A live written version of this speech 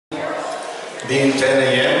being 10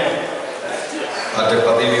 a.m. at the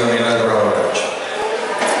pavilion in Agora Village.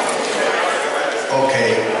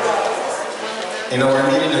 Okay, in our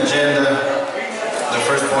meeting agenda, the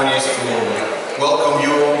first point is to welcome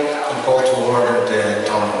you and call to order the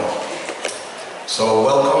town hall. So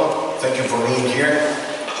welcome, thank you for being here.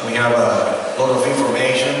 We have a lot of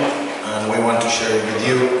information and we want to share it with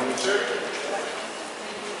you.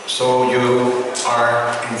 So you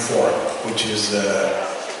are informed, which is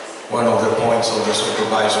one of the points of the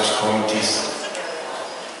supervisors' committees.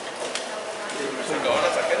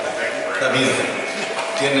 David,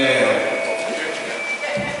 tiene...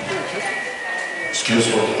 Excuse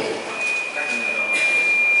me.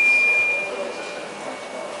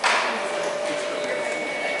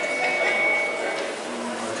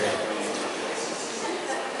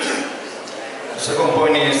 The second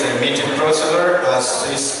point is the meeting procedure. As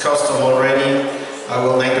is custom already, I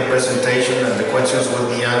will make the presentation and the questions will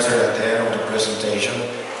be answered at the end of the presentation.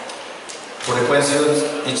 For the questions,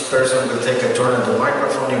 each person will take a turn at the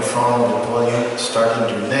microphone in front of the podium, starting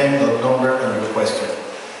your name, the number, and your question.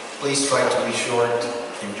 Please try to be short.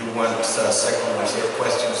 If you want a second or third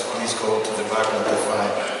questions, please go to the back of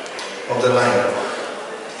the line.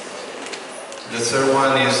 The third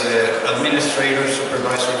one is the Administrator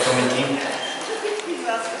Supervisory Committee.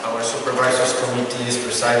 Our Supervisors Committee is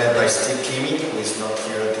presided by Steve Kimi, who is not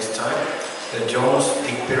here at this time, the Jones,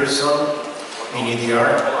 Dick Peterson, in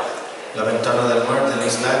EDR, La Ventana del Mar,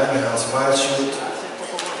 Denise Latin, Hans Wildschut,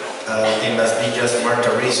 in Las Villas, Marta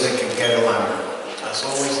Rizek, and Gary Lambert. As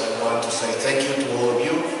always, I want to say thank you to all of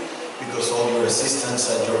you, because all your assistance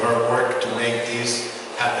and your hard work to make this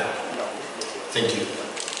happen. Thank you.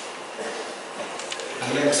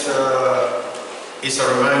 Next is a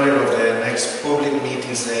reminder of the next public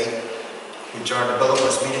meetings day, which are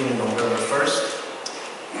developers meeting in November 1st,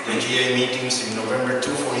 the GA meetings in November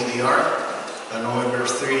 2 for EDR, and November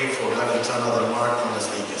 3 for La Ventana del Mar and Las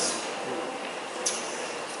Villas.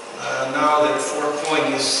 Now the fourth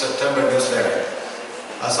point is September newsletter.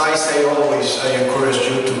 As I say always, I encourage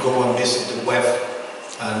you to go and visit the web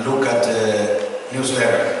and look at the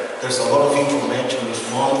newsletter. There's a lot of information this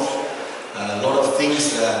month, a lot of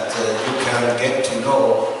things that you can get to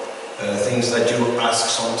know, things that you ask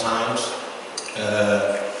sometimes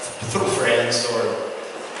through friends or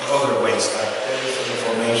other ways. There is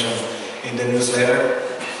information in the newsletter.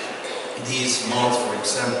 This month, for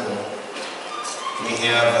example, we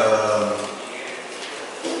have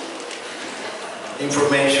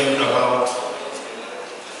information about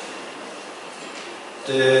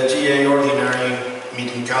the GA ordinary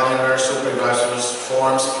meeting calendar, supervisors,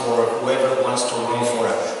 forms for whoever wants to run for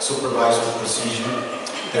a supervisor position.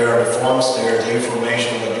 There are the forms, there are the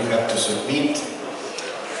information that you have to submit.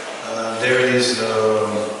 There is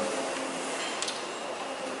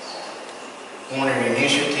owner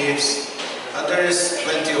initiatives, and there is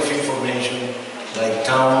plenty of information like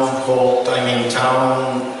town hall,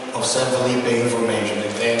 town of San Felipe information,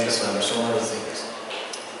 events, and some other things.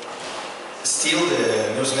 Still,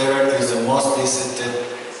 the newsletter is the most visited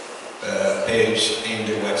page in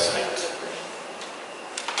the website.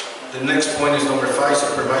 The next point is number 5,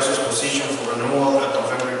 supervisor's position for renewal at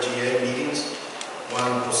November GA meetings.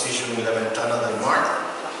 One position in La Ventana del Mar.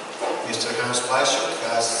 Mr. Hans Wildschut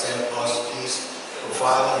has sent us his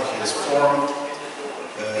profile and his form.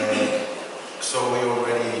 So we're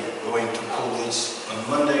already going to publish on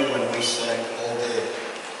Monday when we send all the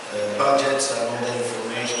budgets and all the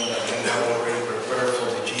information that we have already prepared for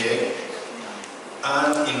the GA.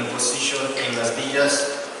 And in a position in Las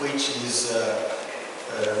Villas, which is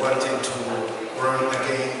wanting to run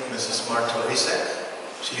again, Mrs. Marta Rizek.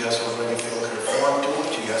 She has already filled her form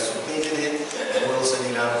too, she has submitted it, and we'll send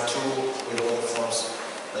it out too with all the forms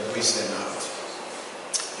that we send out.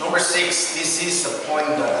 Number 6, this is a point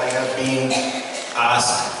that I have been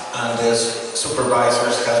asked, and the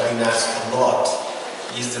supervisors have been asked a lot,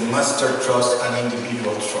 is the master trust and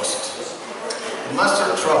individual trust. The master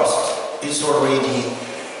trust is already,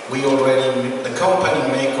 the company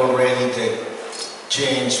make already the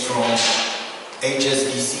change from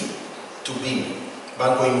HSBC to BIM,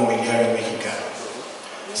 Banco Inmobiliario Mexicano.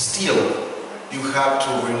 Still, you have to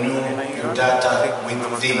renew your data with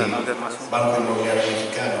BIM, Banco Inmobiliario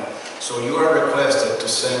Mexicano. So you are requested to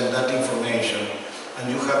send that information, and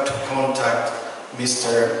you have to contact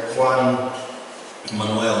Mr. Juan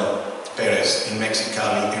Manuel Perez in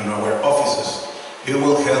Mexicali in our offices. He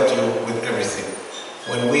will help you with everything.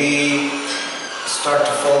 When we start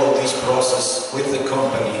to follow this process with the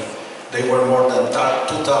company, there were more than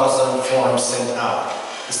 2,000 forms sent out.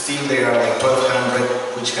 Still there are like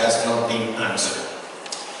 1,200 which has not been answered.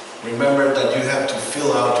 remember that you have to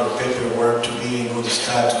fill out your paperwork to be in good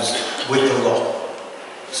status with the law.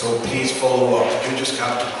 So please follow up. You just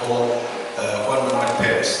have to call Juan Manuel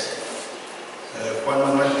Perez. Juan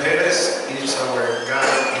Manuel Perez is our guy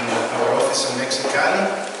in our office in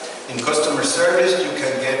Mexicali. In customer service, you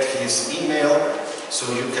can get his email, so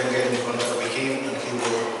you can get in contact with him and he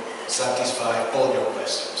will satisfy all your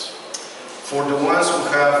questions. For the ones who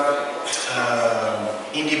have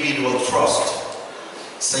individual trust,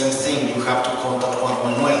 same thing, you have to contact Juan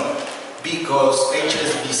Manuel, because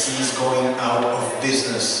HSBC is going out of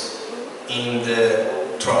business in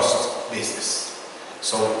the trust business.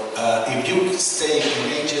 So if you stay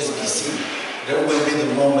in HSBC, there will be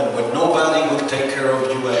the moment when nobody will take care of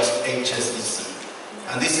you at HSBC.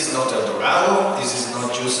 And this is not El Dorado, this is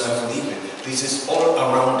not just San Felipe, this is all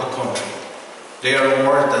around the country. There are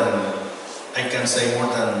more than, I can say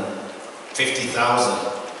more than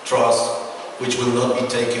 50,000 trusts which will not be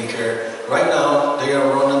taken care. Right now, they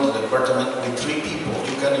are running the department with 3 people.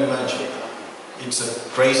 You can imagine. It's a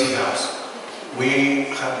crazy house. We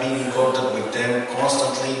have been in contact with them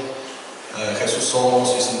constantly. Jesus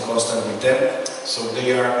Olmos is in contact with them. So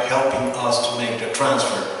they are helping us to make the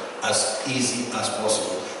transfer as easy as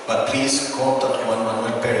possible. But please contact Juan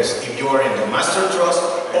Manuel Perez if you are in the master trust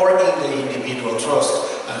or in the individual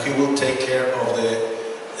trust, and he will take care of the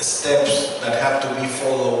steps that have to be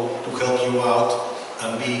followed to help you out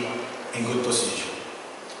and be in good position.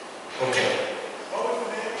 Okay.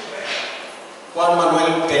 Juan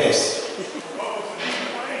Manuel Perez.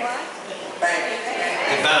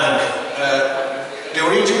 The bank. The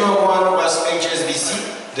original one was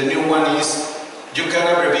HSBC. The new one is, you can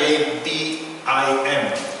abbreviate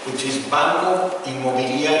BIM, which is Banco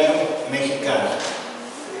Inmobiliario Mexicano.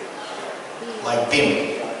 Like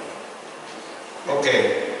BIM.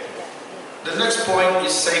 Okay. The next point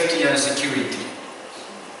is safety and security.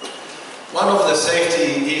 One of the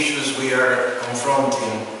safety issues we are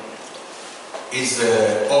confronting is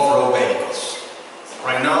off-road vehicles.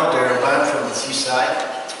 Right now they are banned from the seaside,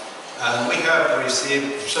 and we have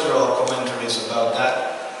received several commentaries about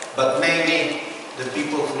that, but mainly the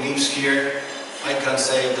people who live here, I can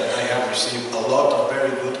say that I have received a lot of very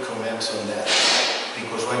good comments on that,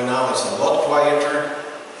 because right now it's a lot quieter,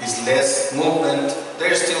 it's less movement.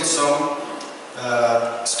 There's still some.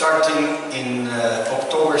 Starting in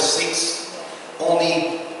October 6th,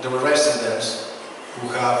 only the residents who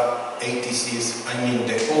have ATCs, I mean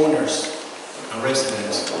the owners and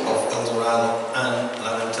residents of El Dorado and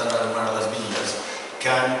La Ventana del Mar, Las Villas,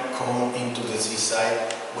 can come into the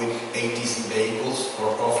seaside with ATC vehicles or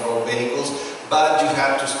off-road vehicles, but you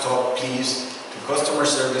have to stop, please, the customer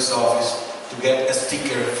service office to get a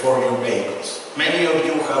sticker for your vehicles. Many of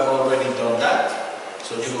you have already done that,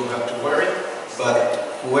 so you don't have to worry. But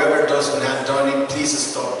whoever doesn't have done it, please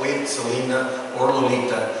stop with Selena or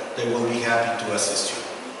Lolita. They will be happy to assist you.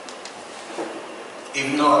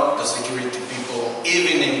 If not, the security people,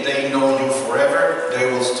 even if they know you forever, they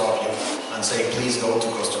will stop you and say, please go to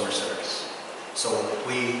customer service. So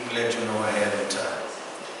we let you know ahead of time.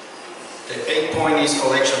 The 8th point is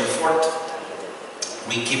collection effort.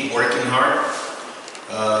 We keep working hard.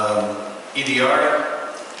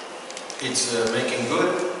 EDR, it's making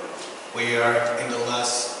good. We are in the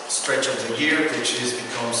last stretch of the year, which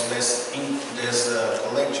becomes less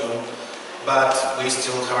collection, but we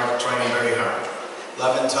still are trying very hard.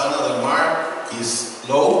 La Ventana del Mar is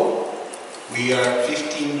low. We are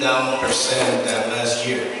 15% down than last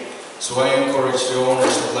year. So I encourage the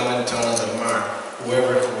owners of La Ventana del Mar,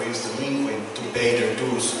 whoever who is delinquent, to pay their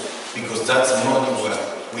dues, because that's money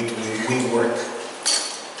we work.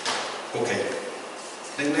 Okay.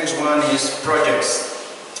 The next one is projects.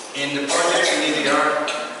 In the projects in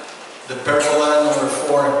EDR, the pergola number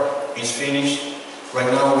 4 is finished.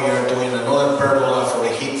 Right now we are doing another pergola for the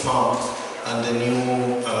heat pump and the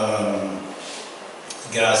new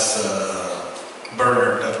gas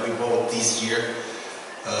burner that we bought this year.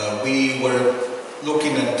 We were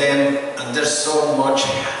looking at them, and there's so much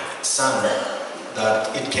sand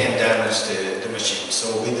that it can damage the machine.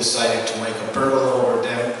 So we decided to make a pergola over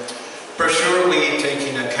them. For sure, we take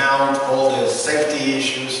in account all the safety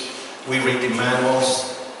issues. We read the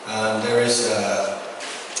manuals, and there is a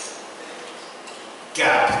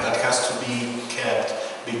gap that has to be kept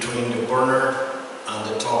between the burner and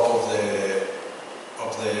the top of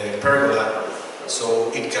the pergola,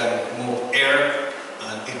 so it can move air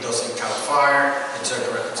and it doesn't catch fire,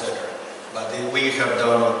 etc., etc. But we have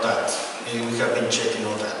done all that, and we have been checking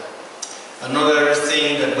all that. Another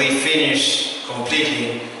thing that we finished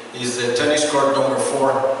completely is the tennis court number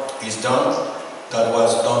 4 is done. That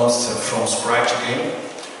was done from scratch again.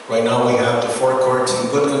 Right now we have the 4 courts in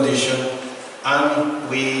good condition, and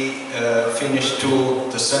we finished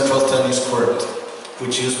the central tennis court,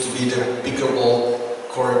 which used to be the pickleball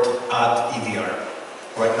court at EVR.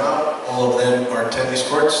 Right now, all of them are tennis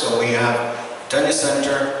courts, so we have a tennis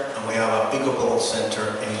center and we have a pickleball center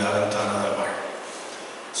in La Ventana del Mar.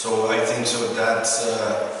 So I think that's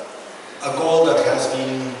a goal that has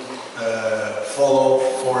been followed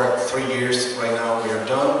for 3 years. Right now we are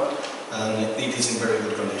done, and it is in very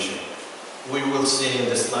good condition. We will see in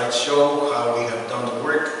the slideshow how we have done the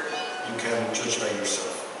work. You can judge by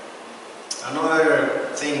yourself. Another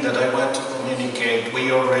thing that I want to communicate,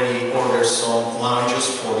 we already ordered some lounges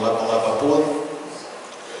for Lapa Pool.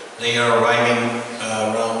 They are arriving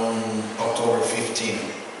around October 15.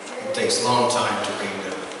 It takes a long time to bring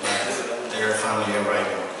them, but they are finally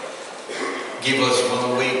arriving. Give us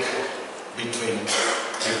 1 week between,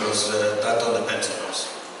 because that all depends on us.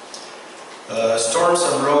 Storms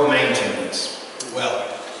and road maintenance. Well,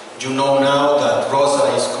 you know now that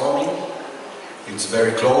Rosa is coming. It's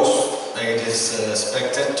very close. It is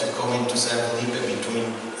expected to come into San Felipe between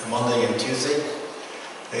Monday and Tuesday.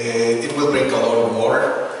 It will bring a lot of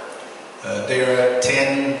water. There are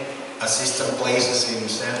 10 assistant places in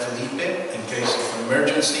San Felipe in case of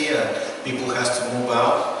emergency and people has to move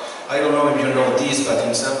out. I don't know if you know this, but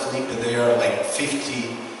in San Felipe there are like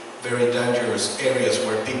 50 very dangerous areas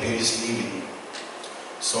where people is living.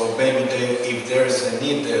 So maybe if there is a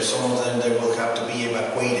need there, some of them they will have to be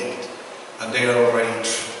evacuated. And there are already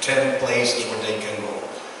 10 places where they can go.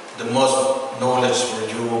 The most knowledge for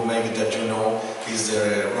you, maybe that you know, is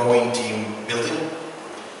the rowing team building.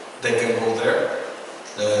 They can go there.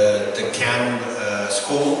 The camp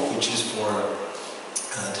school, which is for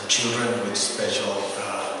the children with special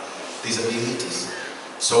disabilities.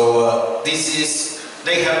 So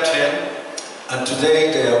they have 10, and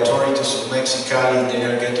today the authorities of Mexicali, they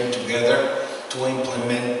are getting together to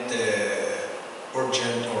implement the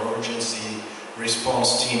urgency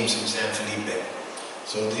response teams in San Felipe.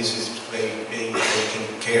 So this is being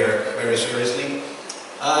taken care very seriously.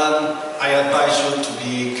 And I advise you to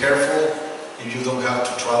be careful. If you don't have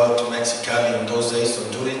to travel to Mexicali in those days,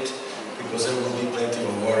 don't do it, because there will be plenty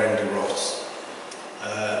of water in the roads.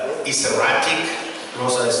 It's erratic.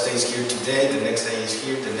 Rosa stays here today, the next day is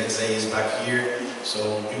here, the next day is back here, so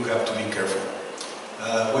you have to be careful.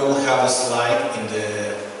 We will have a slide in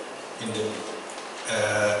the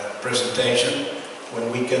presentation when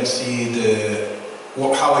we can see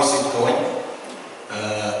how is it going.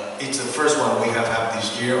 It's the first one we have had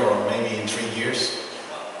this year, or maybe in 3 years.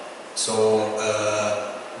 So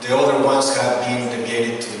the other ones have been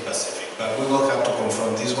deviated to the Pacific, but we will have to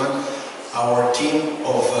confront this one. Our team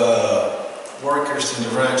of workers in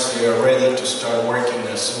the ranch, they are ready to start working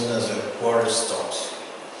as soon as the water stops.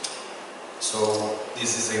 So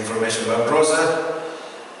this is the information about Rosa.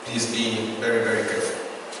 Please be very, very careful.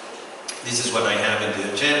 This is what I have in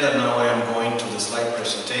the agenda. Now I am going to the slide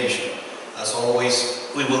presentation. As always,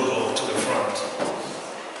 we will go to the front.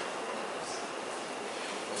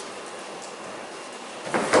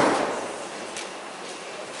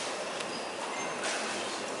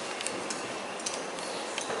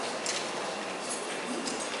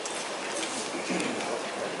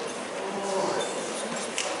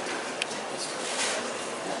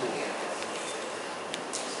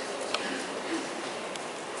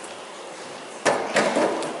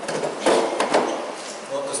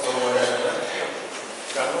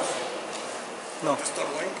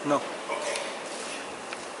 No.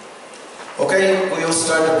 Okay, we will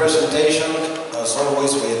start the presentation as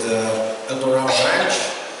always with El Dorado Ranch.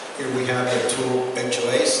 Here we have the 2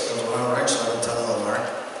 HOAs, El Dorado Ranch and La Ventana del Mar.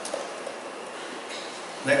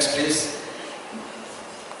 Next, please.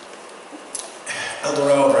 El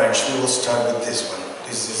Dorado Ranch, we will start with this one.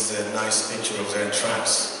 This is a nice picture of the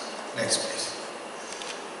entrance. Next, please.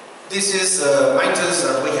 This is maintenance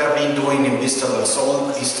that we have been doing in Vista del Sol,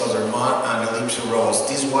 Vista del Mar, and Ellipse Roads.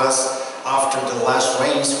 This was after the last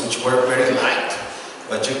rains, which were very light,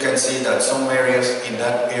 but you can see that some areas in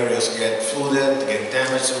that areas get flooded, get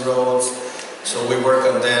damaged the roads. So we work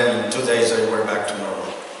on them. In 2 days, they were back to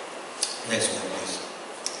normal. Next one, please.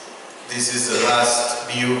 This is the last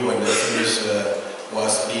view when the finish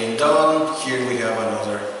was being done. Here we have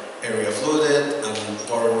another area flooded and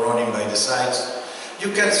water running by the sides.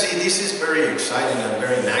 You can see this is very exciting and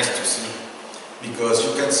very nice to see, because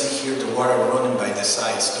you can see here the water running by the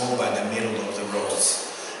sides, not by the middle of the roads.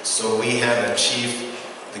 So we have achieved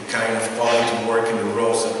the kind of quality work in the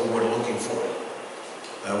roads that we were looking for.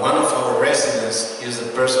 One of our residents is the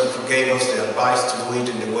person who gave us the advice to do it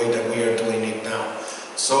in the way that we are doing it now.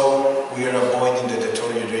 So we are avoiding the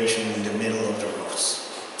deterioration in the middle of the roads.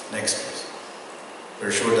 Next, please.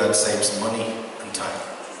 We're sure that saves money and time.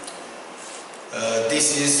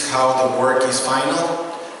 This is how the work is final.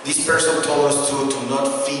 This person told us to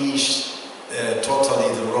not finish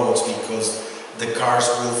totally the roads because the cars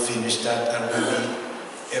will finish that and will be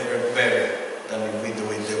ever better than if we do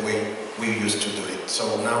it the way we used to do it.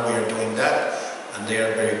 So now we are doing that and they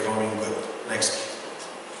are very coming good. Next.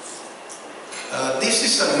 This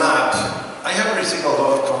is a map. I have received a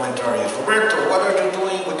lot of commentaries. Roberto, what are you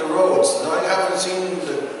doing with the roads? No, I haven't seen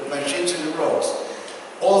the machines in the roads.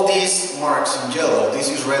 All these marks in yellow, this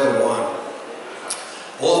is red 1.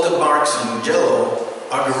 All the marks in yellow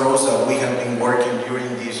are the roads that we have been working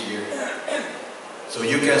during this year. So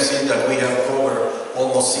you can see that we have covered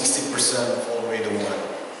almost 60% of all Redo 1,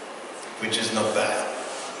 which is not bad.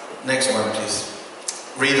 Next one, please.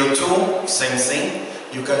 Redo 2, same thing.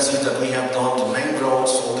 You can see that we have done the main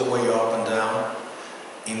roads all the way up and down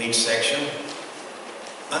in each section.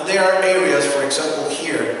 And there are areas, for example,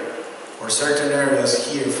 here, or certain areas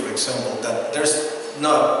here, for example, that there's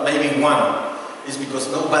not, maybe one, is because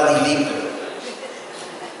nobody lived there.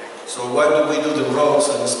 So why do we do the roads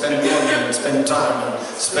and spend money and spend time and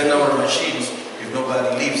spend our machines if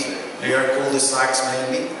nobody lives there? They are cul-de-sacs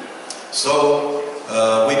mainly. So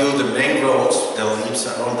we do the main roads, the leaves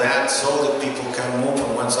and all that, so that people can move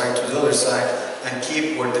from one side to the other side and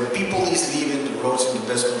keep where the people is living the roads in the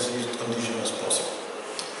best condition as possible.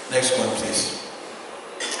 Next one, please.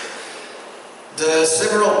 The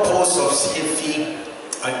several posts of CFE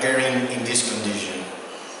are getting in this condition.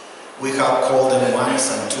 We have called them once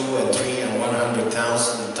and 2 and 3 and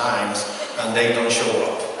 100,000 times and they don't show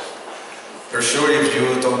up. For sure, if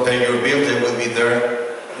you don't pay your bill, they will be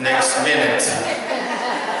there next minute.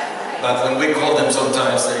 But when we call them,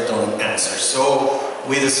 sometimes they don't answer. So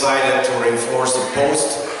we decided to reinforce the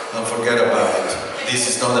post and forget about it. This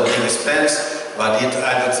is not a big expense, but it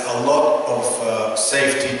added a lot of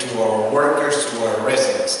safety to our workers, to our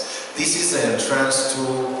residents. This is the entrance to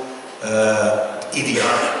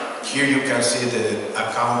EDR. Here you can see the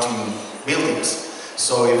accounting buildings.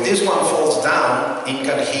 So if this one falls down, it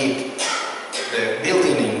can hit the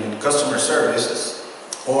building in customer services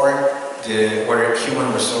or where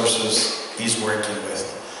human resources is working with.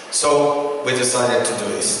 So we decided to do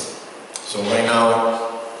this. So right now,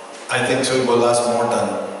 I think it will last more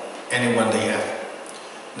than anyone they have.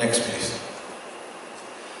 Next, please.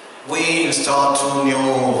 We installed 2 new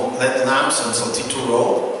LED lamps on Saltito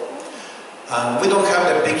Road. And we don't have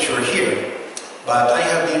the picture here, but I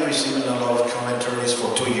have been receiving a lot of commentaries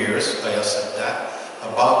for 2 years, I accept that,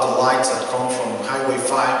 about the lights that come from Highway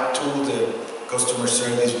 5 to the customer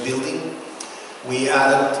service building. We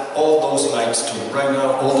added all those lights to right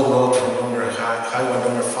now, all the road from Highway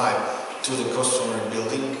number 5 to the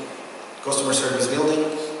customer service building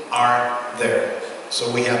are there. So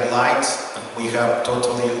we have lights, and we have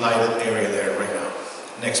totally lighted area there right now.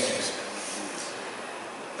 Next, please.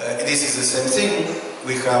 This is the same thing.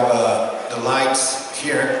 We have the lights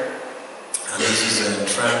here, and this is the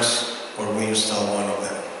entrance where we install one of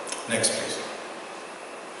them. Next, please.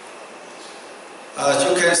 As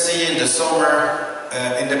you can see in the summer,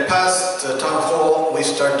 in the past town hall, we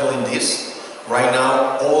start doing this. Right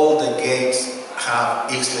now, all the gates have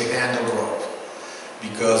Ixley handle rope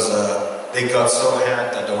because they got so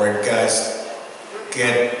hot that our guys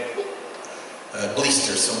get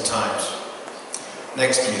blisters sometimes.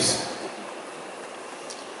 Next, please.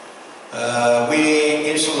 We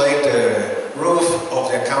insulate the roof of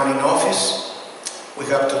the accounting office. We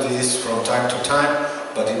have to do this from time to time,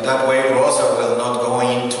 but in that way Rosa will not go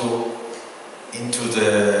into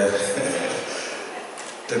the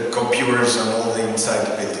the computers and all the inside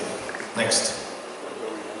the building. Next.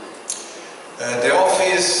 The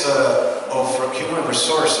office of human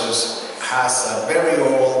resources has a very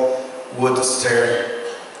old wood stair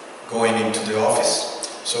going into the office.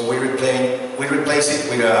 So we replace it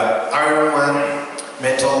with an iron one,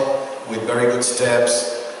 metal, with very good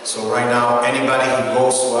steps. So right now, anybody who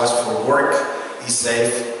goes to us for work is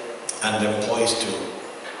safe, and the employees too.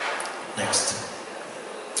 Next.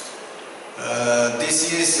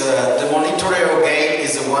 This is the Monitoreo gate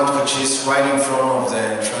is the one which is right in front of the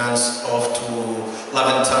entrance off to La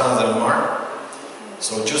Ventana del Mar.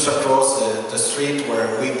 So just across the street where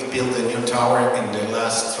we built the new tower in the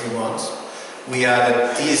last 3 months. We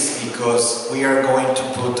added this because we are going to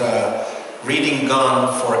put a reading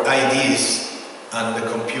gun for IDs and the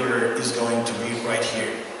computer is going to be right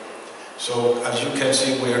here. So as you can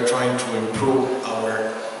see, we are trying to improve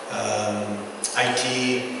our IT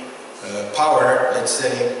power, let's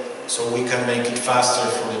say, so we can make it faster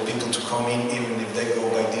for the people to come in even if they go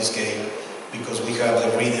by this gate, because we have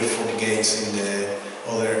the reader for the gates in the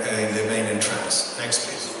in the main entrance. Next,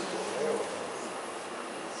 please.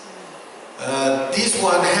 This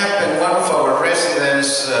one happened. One of our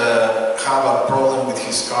residents have a problem with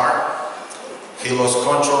his car. He lost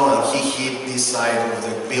control and he hit this side of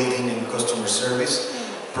the building in customer service,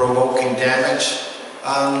 provoking damage.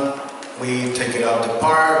 And we take it out the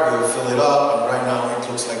part, we fill it up, and right now it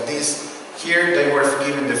looks like this. Here they were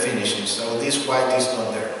given the finishing, so this white is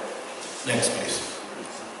not there. Next, please.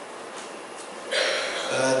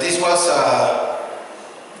 This was a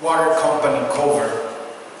water company cover.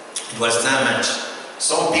 It was damaged.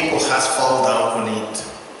 Some people has fallen down on it,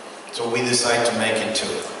 so we decided to make it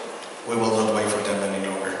too. We will not wait for them any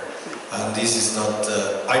longer. And this is not,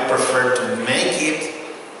 I prefer to make it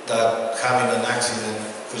than having an accident,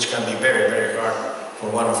 which can be very, very hard for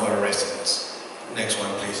one of our residents. Next one,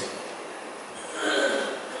 please.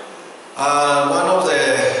 One of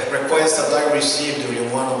the requests that I received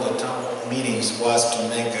during one of the town hall meetings was to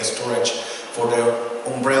make a storage for the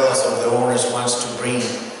umbrellas of the owners wants to bring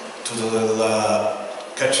to the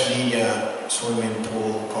Cachanilla swimming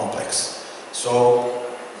pool complex. So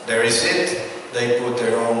there is it. They put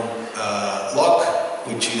their own lock,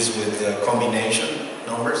 which is with the combination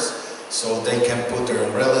numbers, so they can put their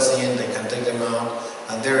umbrellas in, they can take them out,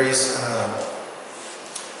 and there is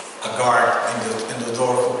a guard in the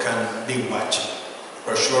door who can be watching.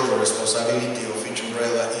 For sure, the responsibility of each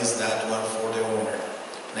umbrella is that one for the owner.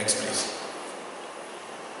 Next, please.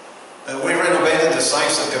 We renovated the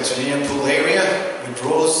signs of the Cachanilla pool area with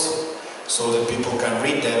rules so that people can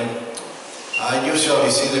read them. I usually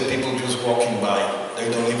see the people just walking by. They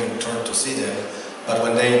don't even turn to see them. But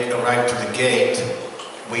when they arrive to the gate,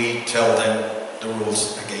 we tell them the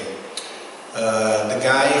rules again. The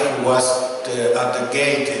guy who was at the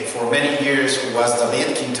gate for many years, who was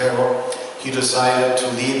David Quintero, he decided to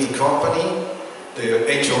leave the company, the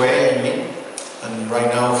HOA, I mean, and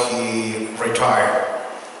right now he retired.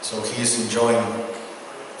 So he is enjoying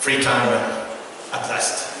free time at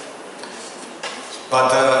last.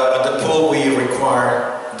 But at the pool we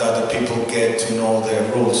require that the people get to know the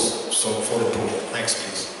rules. So for the pool, next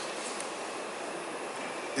please.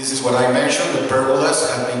 This is what I mentioned, the pergolas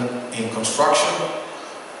have been in construction.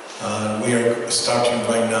 We are starting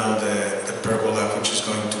right now the pergola, which is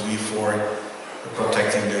going to be for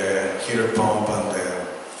protecting the heater pump and the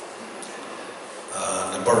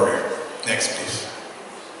burner. Next please.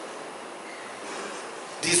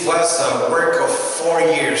 This was a work of 4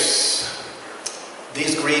 years.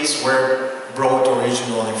 These grids were brought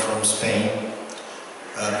originally from Spain,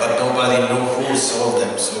 but nobody knew who sold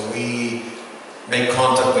them, so we made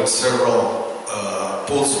contact with several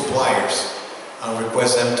pool suppliers and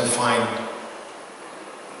request them to find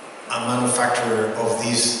a manufacturer of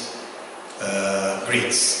these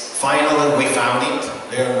grids. Finally, we found it.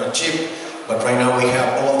 They are not cheap, but right now we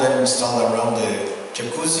have all them installed around the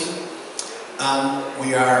jacuzzi, and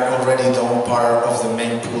we are already done part of the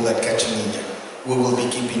main pool at Cachanilla. We will be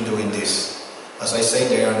keeping doing this. As I say,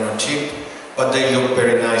 they are not cheap, but they look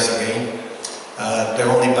very nice again. The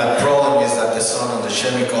only bad problem is that the sun and the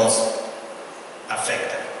chemicals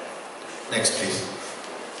affect them. Next, please.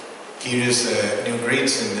 Here is new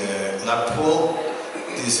grids in the lap pool.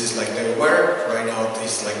 This is like they were. Right now,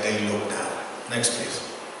 this is like they look now. Next, please.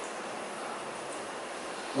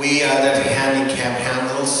 We added handicap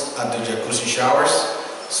handles at the jacuzzi showers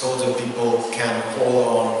so that people can hold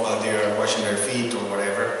on while they are washing their feet or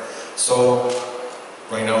whatever. So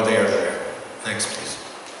right now they are there. Next, please.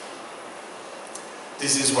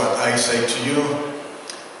 This is what I say to you.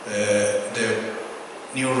 The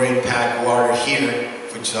new rain pack water heater,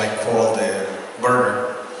 which I call the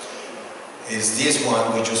burner, is this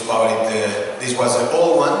one. We just bought it. This was the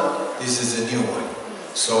old one. This is the new one.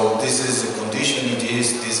 So this is the condition it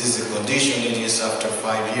is. This is the condition it is after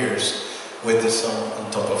 5 years with the sun on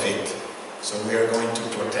top of it. So we are going to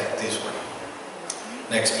protect this one.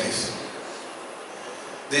 Next, please.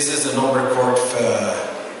 This is the number 4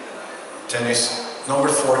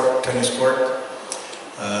 tennis court.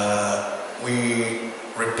 We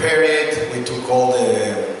repaired it. We took all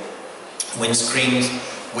the windscreens.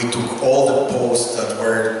 We took all the posts that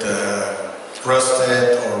were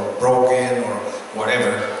rusted or broken or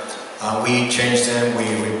whatever. We changed them, we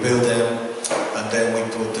rebuilt them, and then we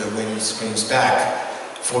put the windscreens back.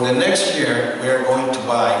 For the next year, we are going to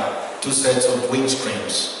buy 2 sets of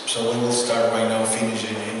windscreens. So we will start right now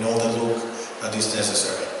finishing in all the look that is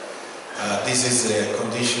necessary. This is the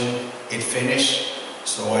condition it finished,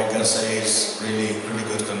 so I can say it's really, really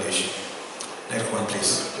good condition. Next one,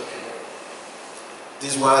 please.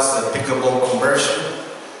 This was the pickleball conversion,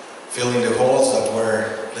 filling the holes that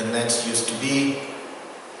where the nets used to be.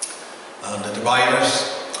 and the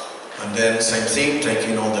dividers. And then same thing,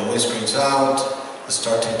 taking all the windscreens out,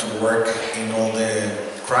 starting to work in all the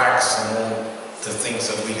cracks and all the things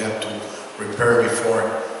that we have to repair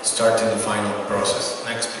before starting the final process.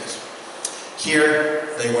 Next please. Here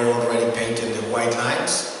they were already painting the white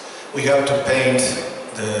lines. We have to paint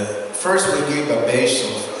first we give a base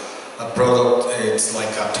of a product, it's like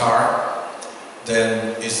a tar,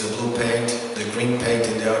 then is the blue paint, the green paint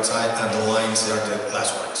in the outside, and the lines are the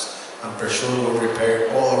glass ones. And for sure we'll repair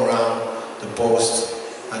all around the posts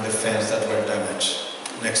and the fence that were damaged.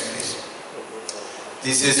 Next please.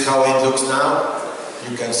 This is how it looks now.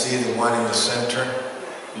 You can see the one in the center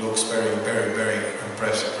looks very, very, very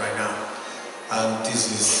impressive right now. And this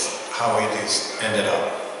is how it is ended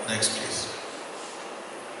up. Next please.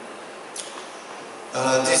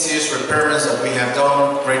 This is repairs that we have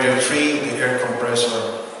done. Radiator 3, the air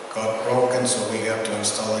compressor got broken, so we have to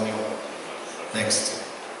install a new one. Next.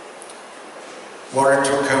 Water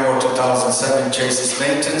truck Camaro 2007 chassis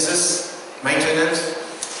maintenance.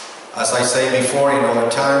 As I say before in other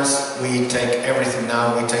times, we take everything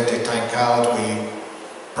now. We take the tank out, we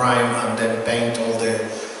prime and then paint all the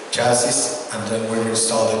chassis, and then we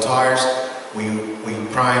install the tires. We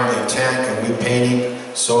prime the tank and we paint it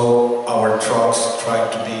so our trucks try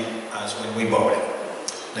to be as when we bought it.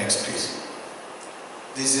 Next please.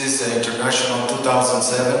 This is the International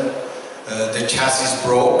 2007. The chassis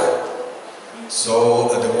broke, so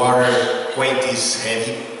the water weight is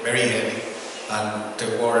heavy, very heavy, and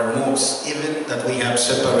the water moves. Even that we have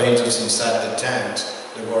separators inside the tanks,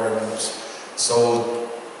 the water moves. So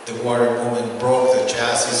the water movement broke the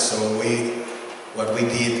chassis, so what we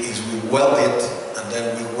did is we welded it, and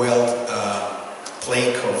then we weld a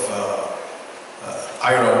plate of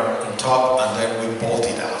iron on top, and then we bolt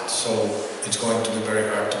it out. So it's going to be very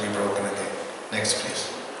hard to be broken again. Next please.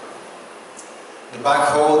 The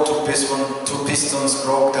backhoe, two pistons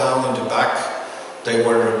broke down in the back. They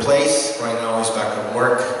were replaced. Right now it's back at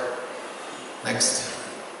work. Next.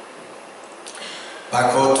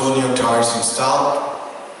 Backhoe, 2 new tires installed.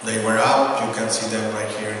 They were out. You can see them right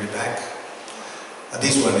here in the back.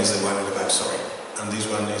 This one is the one in the back, sorry. And this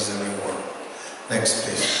one is the new one. Next,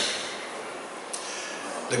 please.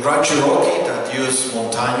 The Grand Cherokee that used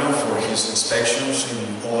Montano for his inspections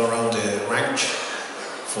all around the ranch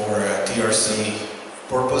for TRC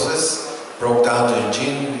purposes. Broke down the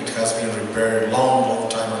engine. It has been repaired long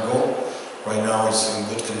time ago. Right now it's in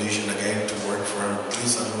good condition again to work for at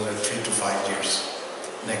least another 3 to 5 years.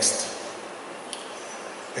 Next.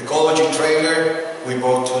 Ecology trailer. We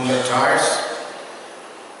bought 2 new tires.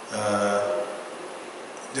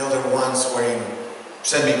 The other ones were in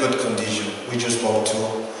semi-good condition. We just bought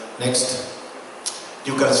 2. Next.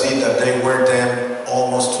 You can see that they were then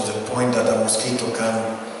almost to the point that a mosquito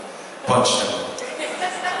can punch them.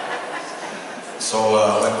 So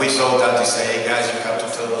when we saw that, they say, hey guys, you have to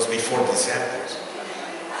tell us before this happens.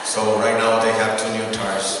 So right now they have 2 new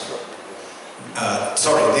tires.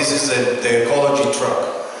 Sorry, this is the ecology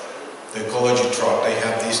truck. The ecology truck, they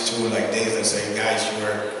have these 2 like this and say, guys, you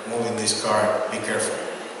are moving this car, be careful.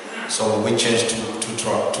 So we changed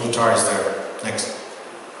two tires there. Next.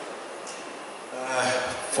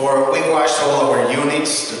 We washed all our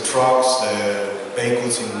units, the trucks, the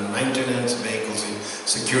vehicles in maintenance, vehicles in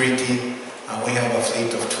security, and we have a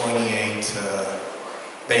fleet of 28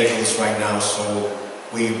 vehicles right now, so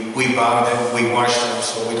we buy them, we wash them,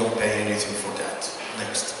 so we don't pay anything for that.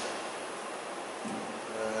 Next.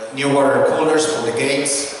 New water coolers for the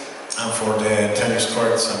gates and for the tennis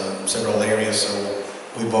courts and several areas, so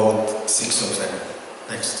we bought 6 of them.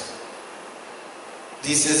 Next.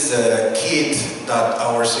 This is the kit that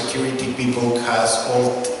our security people has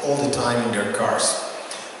all the time in their cars.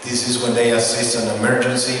 This is when they assist an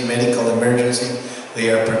emergency, medical emergency, they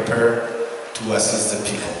are prepared to assist the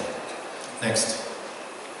people. Next.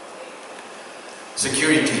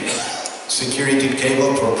 Security. Security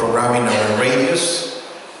cable for programming our radios.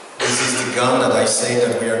 This is the gun that I say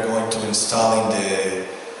that we are going to install in the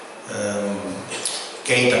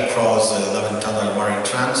gate across the 11th tunnel Marine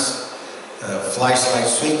Trans. Flashlight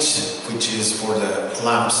switch, which is for the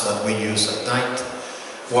lamps that we use at night.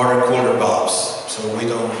 Water cooler bulbs, so we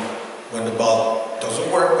don't, when the bulb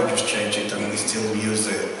doesn't work, we just change it and we still use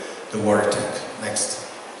the water tank. Next,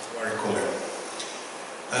 water cooler.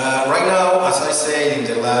 Right now, as I said in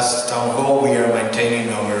the last town hall, we are maintaining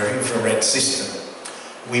our infrared system.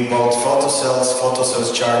 We bought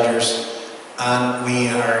photocells chargers, and we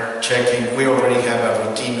are checking, we already have a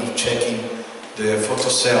routine of checking the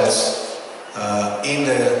photocells in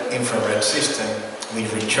the infrared system. We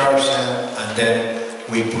recharge them and then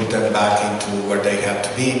we put them back into where they have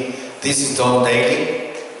to be. This is done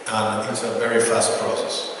daily. and it's a very fast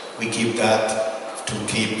process. We keep that to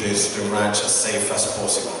keep the ranch as safe as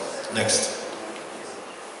possible. Next.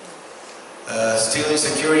 Still in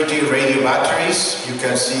security, radio batteries. You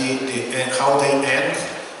can see how they end.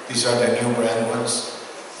 These are the new brand ones.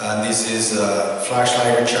 And this is a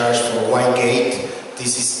flashlight recharge for White Gate.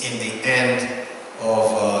 This is in the end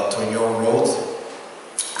of Toyon Road.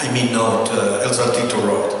 I mean, no, El Saltito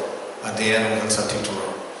Road. At the end of El Saltito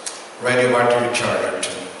Road. Radio battery charger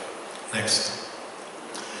too. Next.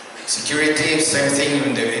 Security, same thing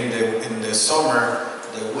in the summer.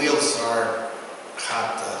 The wheels are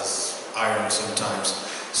hot as iron sometimes.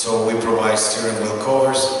 So we provide steering wheel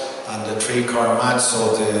covers and the 3-car mat,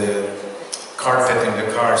 so the carpet in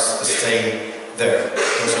the cars stay there,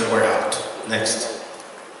 doesn't wear out. Next.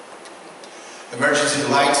 Emergency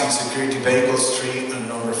lights in security vehicles 3 and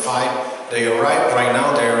number 5. They arrived right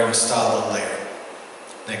now, they are installed later.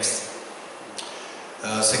 Next.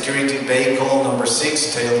 Security vehicle number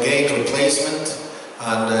 6, tailgate replacement,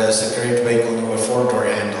 and security vehicle number 4, door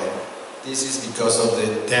handle. This is because of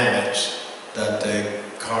the damage that the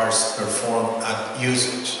cars perform at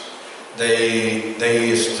usage.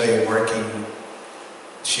 They stay working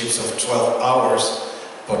shifts of 12 hours,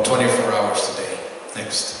 but 24 hours a day.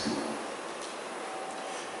 Next.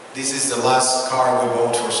 This is the last car we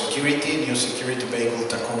bought for security, new security vehicle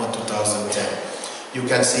Tacoma 2010. You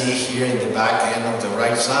can see here in the back end of the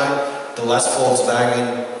right side, the last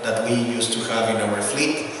Volkswagen that we used to have in our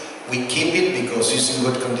fleet. We keep it because it's in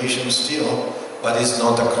good condition still, but it's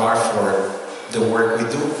not a car for the work we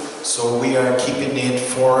do. So we are keeping it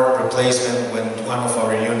for replacement when one of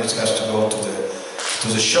our units has to go to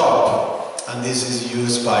the shop. And this is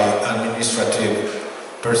used by administrative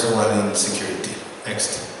personnel in security.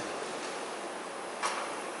 Next.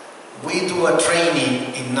 We do a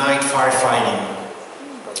training in night firefighting,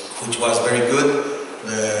 which was very good.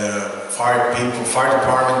 The fire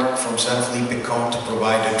department from San Felipe come to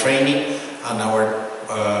provide the training, and our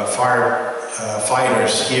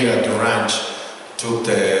firefighters here at the ranch took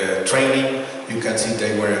the training. You can see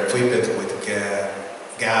they were equipped with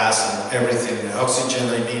gas and everything, oxygen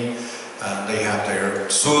I mean, and they have their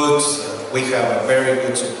suits. We have a very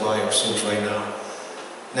good supply of suits right now.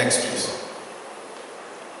 Next please.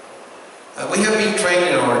 We have been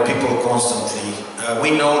training our people constantly.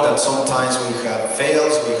 We know that sometimes we have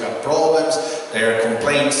fails, we have problems, there are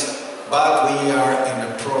complaints, but we are in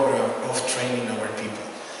a program of training our people.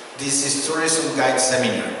 This is Tourism Guide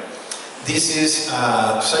Seminar. This is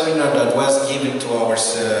a seminar that was given to our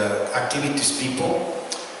activities people.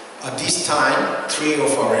 At this time, 3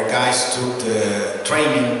 of our guys took the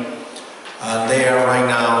training, and they are right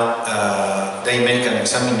now, they make an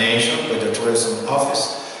examination with the tourism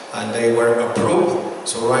office, and they were approved.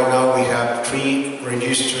 So right now we have 3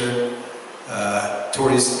 registered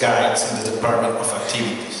tourist guides in the Department of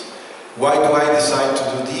Activities. Why do I decide to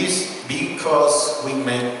do this? Because we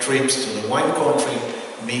make trips to the wine country,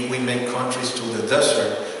 we make countries to the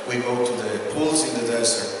desert, we go to the pools in the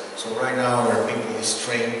desert. So right now our people is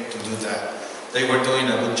trained to do that. They were doing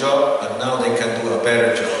a good job, but now they can do a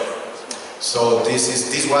better job. So this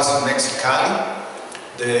was in Mexicali.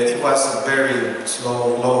 It was a very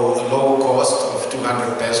low cost of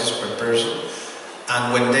 200 pesos per person.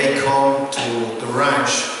 And when they come to the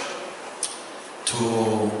ranch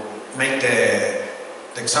to make the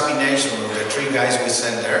examination of the 3 guys we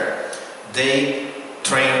send there, they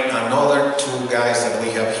train another 2 guys that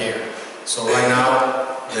we have here. So right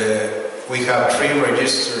now we have 3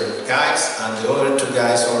 registered guides, and the other 2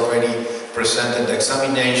 guys already presented the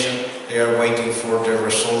examination. They are waiting for the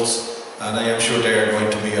results. And I am sure they are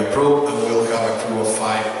going to be approved, and we'll have a crew of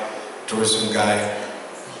 5 tourism guide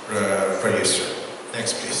registered.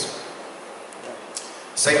 Next, please.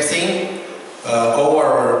 Same thing.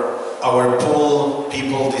 Our pool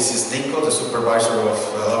people. This is Nico, the supervisor of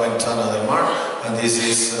La Ventana del Mar, and this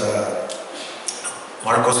is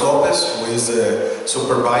Marcos Lopez, who is the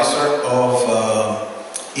supervisor of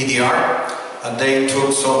EDR. And they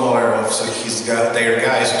took some of their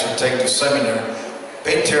guys to take the seminar.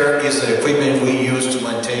 Painter is the equipment we use to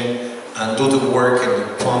maintain and do the work in the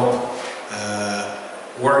pump,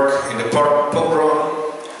 pump run,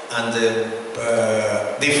 and the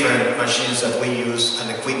different machines that we use and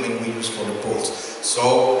equipment we use for the pools.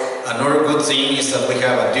 So another good thing is that we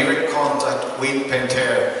have a direct contact with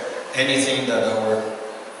Painter. Anything that our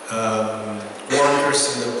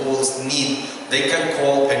workers in the pools need, they can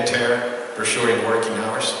call Painter for sure in working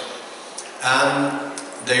hours. And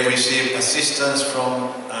they receive assistance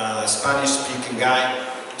from a Spanish-speaking guy,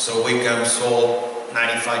 so we can solve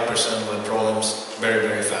 95% of the problems very,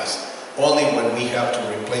 very fast. Only when we have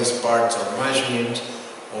to replace parts or machines,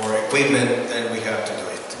 or equipment, then we have to do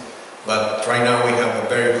it. But right now we have a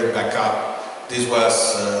very good backup. This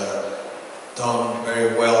was done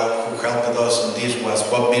very well. Who helped us on this was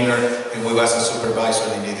Bob Miller, and we was a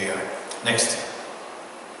supervisor in EDR. Next.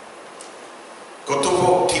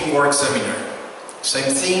 Cotubo Teamwork Seminar.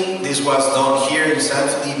 Same thing, this was done here in San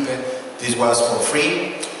Felipe. This was for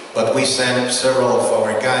free, but we sent several of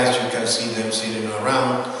our guys. You can see them sitting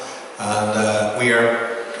around, and we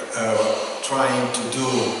are trying to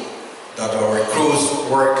do that our crews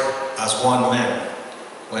work as one man.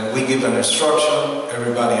 When we give an instruction,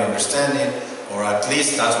 everybody understands it, or at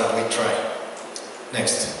least that's what we try.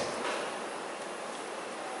 Next.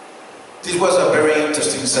 This was a very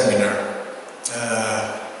interesting seminar.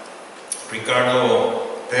 Ricardo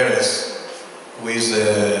Perez, who is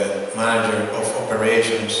the manager of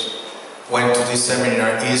operations, went to this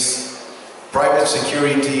seminar. Is private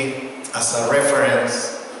security as a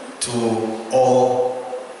reference to all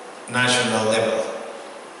national level.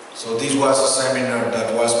 So this was a seminar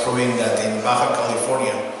that was proving that in Baja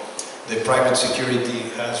California, the private security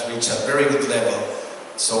has reached a very good level.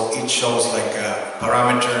 So it shows like a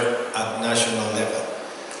parameter at national level.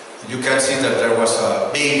 You can see that there was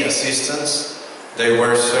a big assistance. There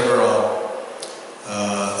were several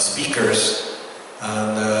speakers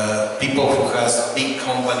and people who has big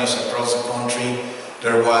companies across the country.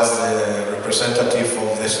 There was the representative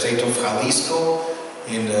of the state of Jalisco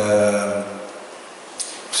in the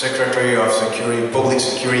Secretary of Public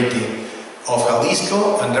Security of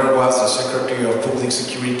Jalisco, and there was the Secretary of Public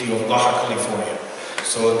Security of Baja California.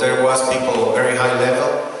 So there was people very high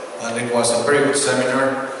level, and it was a very good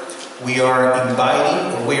seminar. We are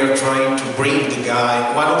inviting, or we are trying to bring the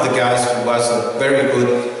guy, one of the guys who was a very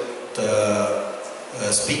good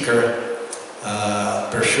speaker.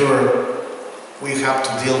 For sure, we have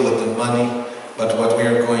to deal with the money, but what we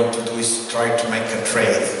are going to do is try to make a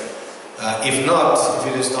trade. If not,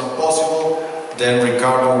 if it is not possible, then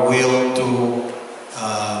Ricardo will do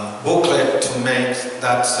a booklet to make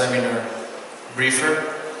that seminar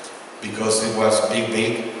briefer, because it was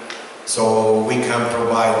big. So we can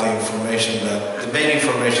provide the information the main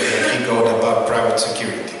information that he got about private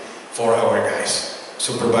security for our guys,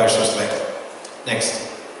 supervisors level. Next.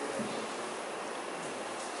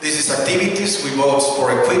 This is activities. We bought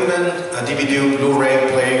sport equipment, a DVD Blu-ray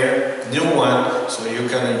player, new one, so you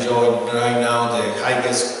can enjoy right now the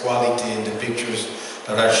highest quality in the pictures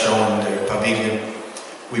that are shown in the pavilion.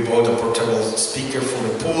 We bought a portable speaker for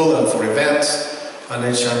the pool and for events, an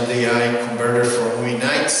HDMI converter for movie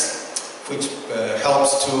nights, which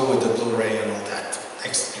helps too with the Blu-ray and all that.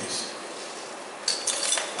 Next, please.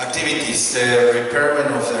 Activities, the repairment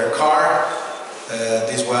of their car.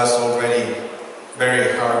 This was already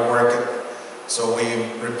very hard work. So we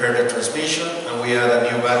repaired the transmission and we had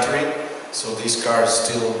a new battery. So this car is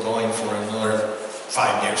still going for another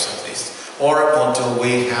 5 years at least. Or until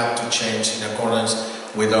we have to change in accordance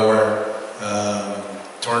with our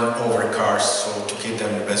turnover cars, so to keep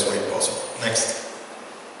them the best way possible. Next.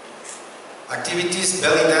 Activities,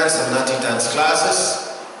 belly dance and natty dance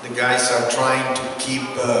classes. The guys are trying to keep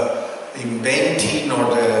inventing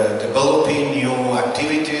or developing new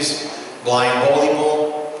activities. Blind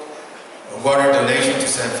volleyball, water donation to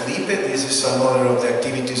San Felipe. This is another of the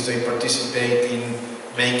activities they participate in,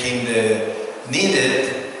 making the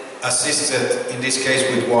needed assisted, in this case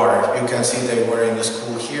with water. You can see they were in the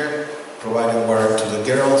school here, providing water to the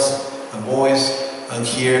girls and boys, and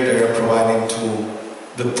here they are providing to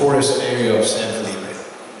the poorest area of San Felipe.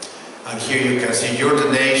 And here you can see your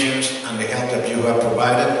donations and the help that you have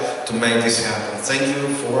provided to make this happen. Thank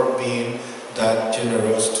you for being that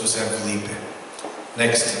generous to San Felipe.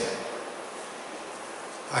 Next.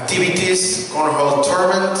 Activities, cornhole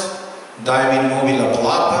tournament, diving movie La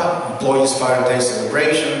Palapa, employees Fire Day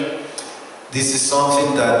celebration. This is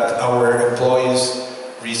something that our employees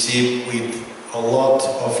receive with a lot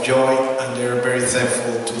of joy, and they're very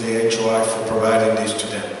thankful to the HOA for providing this to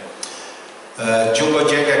them. Jumbo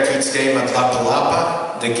Jenga Kids game at La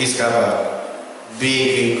Palapa. The kids have a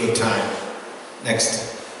big good time.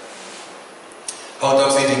 Next. Hot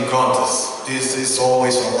dogs eating contest. This is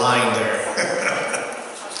always a line there.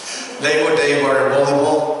 Labor Day water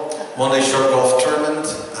volleyball, Monday short golf tournament,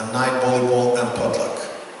 and night volleyball and potluck.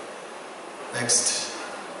 Next.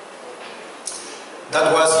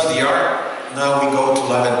 That was EDR. Now we go to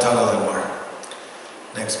La Ventana del Mar.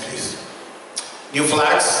 Next, please. New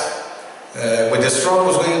flags. With the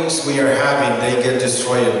strongest winds we are having, they get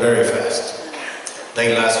destroyed very fast.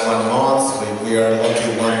 They last 1 month. We are lucky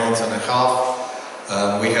 1 month and a half.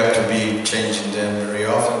 We have to be changing them very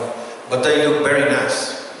often. But they look very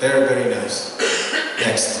nice. Very nice.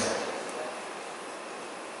 Next.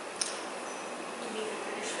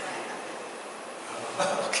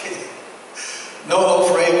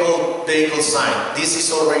 vehicle sign. This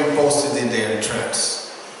is already posted in the entrance.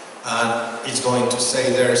 And it's going to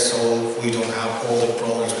stay there so we don't have all the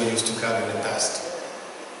problems we used to have in the past.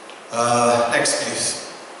 Next please.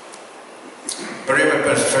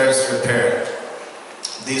 Perimeter fence repair.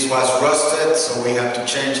 This was rusted, so we have to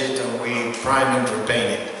change it and we prime and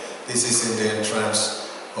repaint it. This is in the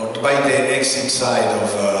entrance, or by the exit side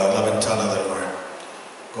of La Ventana del Mar,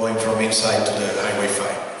 going from inside to the Highway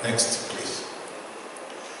 5. Next, please.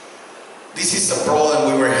 This is a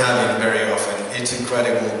problem we were having very often. It's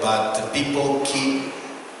incredible, but the people keep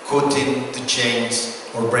cutting the chains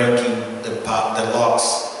or breaking the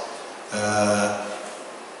locks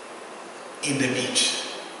in the beach.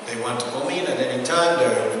 They want to come in at any time,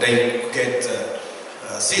 they get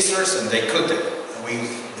scissors and they cut it. We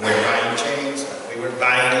were buying chains, we were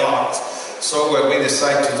buying locks. So what we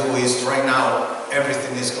decide to do is, right now,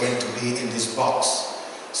 everything is going to be in this box.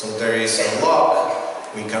 So there is a lock,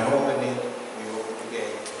 we can open it, we open the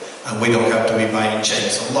gate, and we don't have to be buying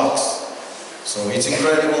chains and locks. So it's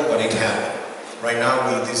incredible, but it happened. Right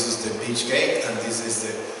now, this is the beach gate, and this is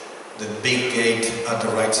the big gate at the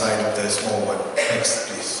right side of the small one. Next,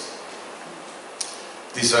 please.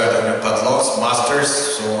 These are the padlocks,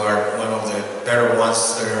 masters, so are one of the better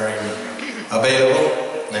ones that are available.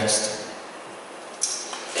 Next.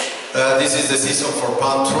 This is the season for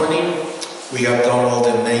palm pruning. We have done all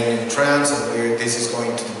the main entrance, and this is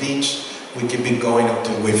going to the beach. We keep it going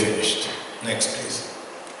until we finished. Next, please.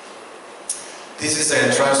 This is the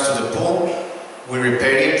entrance to the pool. We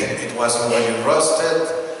repaired it. It was already rusted.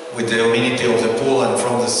 With the humidity of the pool and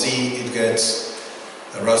from the sea, it gets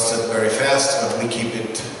rusted very fast, but we keep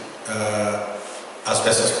it as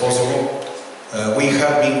best as possible. We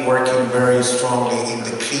have been working very strongly in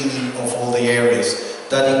the cleaning of all the areas.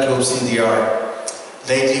 That includes EDR.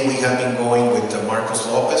 Lately, we have been going with Marcos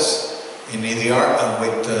Lopez in EDR and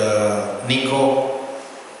with Nico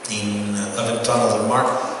in La Ventana del Mar.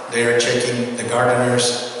 They are checking the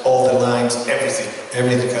gardeners, all the lines, everything.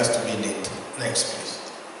 Everything has to be neat. Next, please.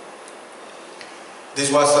 This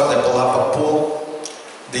was at the Palapa pool.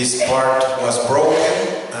 This part was broken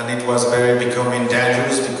and it was becoming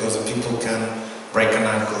dangerous because the people can break an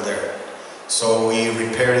ankle there. So we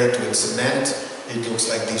repaired it with cement. It looks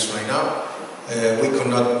like this right now. We could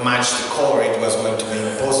not match the color, it was going to be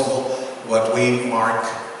impossible. But we mark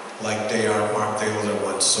like they are marked the other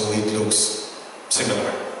ones, so it looks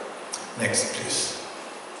similar. Next, please.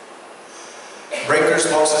 Breakers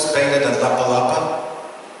boxes painted at La Palapa.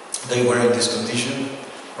 They were in this condition.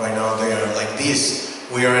 Right now they are like this.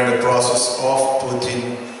 We are in the process of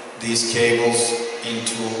putting these cables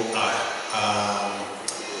into a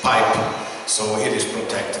pipe, so it is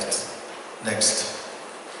protected. Next.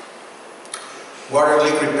 Water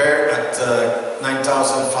leak repair at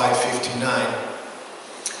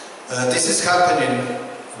 9,559. This is happening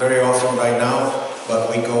very often right now, but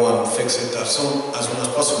we go and fix it as soon as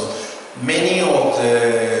possible. Many of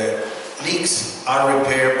the leaks are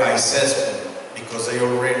repaired by CESPEN because they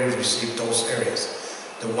already received those areas.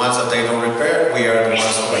 The ones that they don't repair, we are the ones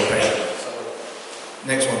that repair.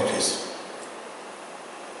 Next one, please.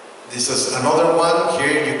 This is another one.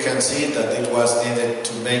 Here you can see that it was needed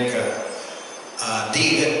to make a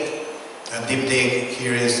deep dig.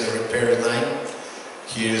 Here is the repair line.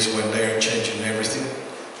 Here is when they are changing everything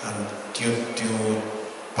and new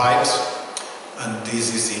pipes. And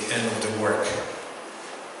this is the end of the work.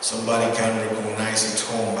 Somebody can recognize its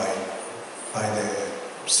home by the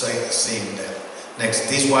seeing that. Next,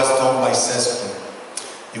 this was done by CESP.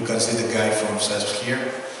 You can see the guy from CESP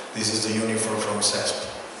here. This is the uniform from CESP.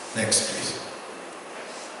 Next, please.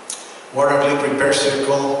 Water leak repair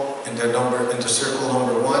circle in the circle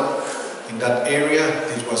number 1. In that area,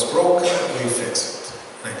 it was broken. We fixed it.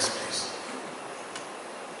 Next, please.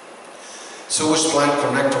 Sewage line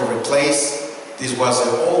connector replaced. This was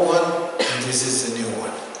the old one, and this is the new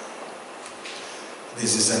one.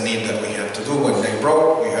 This is a need that we have to do. When they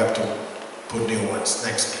broke, we have to put new ones.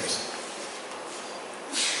 Next, please.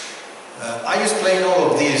 I explain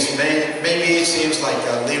all of this. Maybe it seems like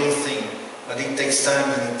a little thing, but it takes time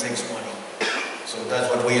and it takes money. So that's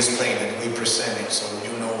what we explain and we present it, so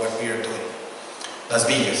you know what we are doing. Las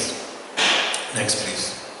Villas. Next,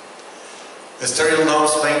 please. The stereo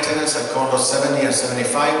knobs maintenance at condo 70 and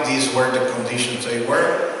 75. These were the conditions they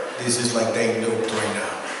were. This is like they look right now.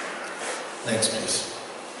 Next, please.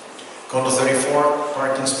 Condo 34,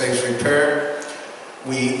 parking space repair.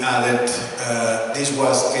 We added, this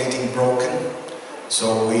was getting broken,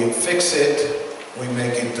 so we fix it, we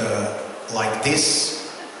make it like this,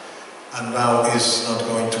 and now it's not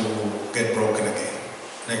going to get broken again.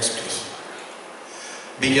 Next, please.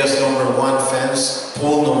 Villas #1 fence,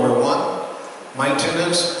 pool #1.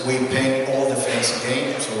 Maintenance, we paint all the fence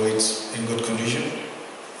again, so it's in good condition.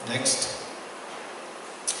 Next.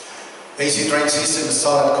 AC drain system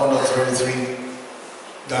installed at condo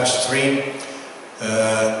 33-3.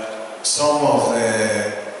 Some of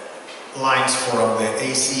the lines from the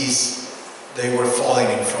ACs, they were falling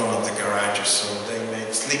in front of the garages, so they make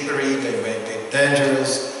it slippery, they make it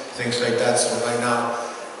dangerous, things like that. So right now,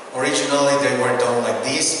 originally they were done like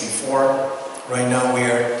this before. Right now we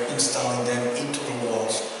are installing them into the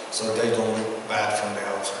walls so they don't look bad from the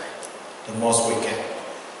outside, the most we can.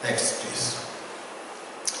 Next, please.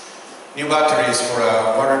 New batteries for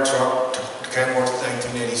a water truck, Kenworth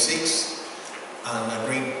 1986, and a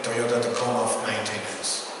green Toyota Tacoma of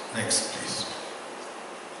maintenance. Next, please.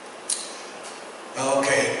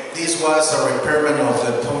 Okay, this was a repairment of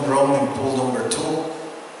the pump room in pool #2.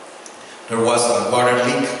 There was a water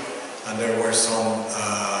leak and there were some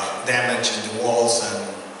damage in the walls and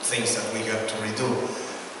things that we have to redo.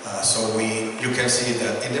 You can see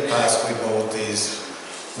that in the past we bought this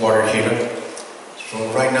water heater. So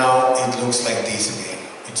right now it looks like this again.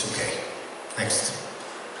 It's okay. Next.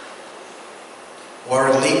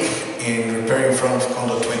 Water leak in repair in front of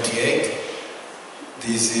condo 28.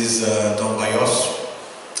 This is done by us.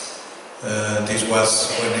 This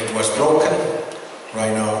was when it was broken.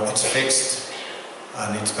 Right now it's fixed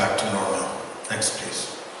and it's back to normal. Next, please.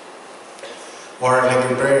 Water leak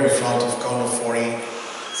repair in front of condo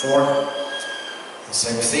 44. The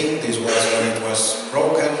same thing. This was when it was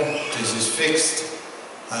broken. This is fixed,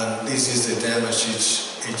 and this is the damage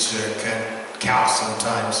it can cause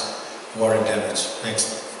sometimes. Water damage. Next.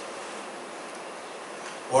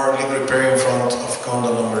 Water leak repair in front of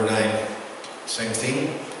condo #9. Same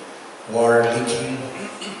thing. Water leaking.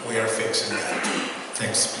 We are fixing that.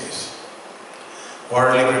 Next, please.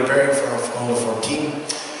 Water leak repair in front of condo 14.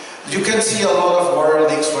 You can see a lot of water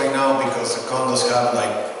leaks right now because the condos have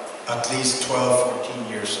like at least 12, 14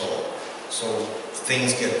 years old. So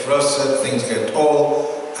things get rusted, things get old,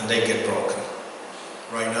 and they get broken.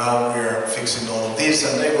 Right now we are fixing all of this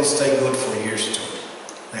and they will stay good for years too.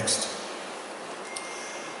 Next.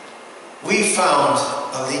 We found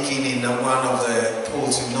a leaking in one of the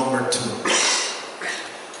pools in #2.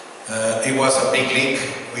 It was a big leak.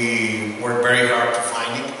 We worked very hard to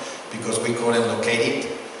find it because we couldn't locate it.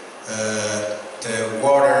 The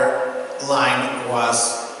water line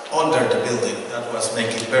was under the building. That was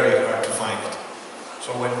making it very hard to find it.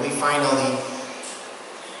 So when we finally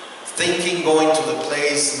going to the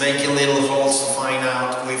place, making little holes to find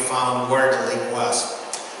out, we found where the leak was.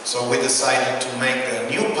 So we decided to make a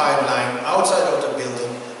new pipeline outside of the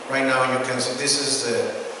building. Right now you can see this is the,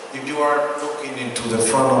 if you are looking into the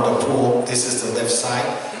front of the pool, this is the left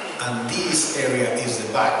side, and this area is the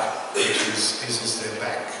back, this is the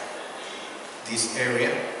back. This area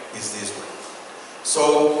is this one.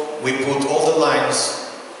 So we put all the lines,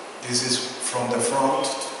 this is from the front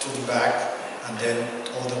to the back, and then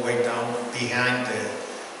all the way down behind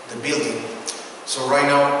the building. So right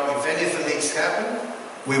now, if anything leaks happen,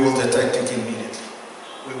 we will detect it immediately.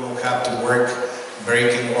 We won't have to work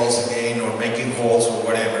breaking walls again or making holes or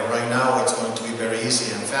whatever. Right now, it's going to be very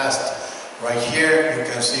easy and fast. Right here, you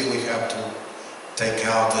can see we have to take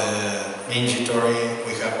out the inventory,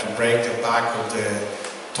 we have to break the back of the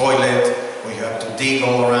toilet, we have to dig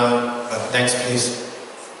all around. But next, please.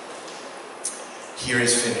 Here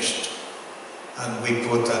is finished. And we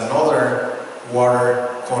put another water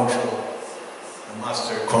control, a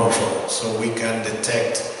master control, so we can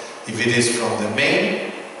detect if it is from the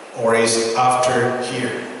main or is after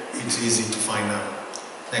here. It's easy to find out.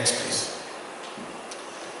 Next, please.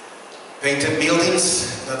 Painted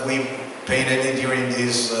buildings that we painted during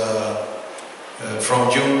this from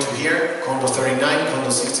June to here, condo 39, condo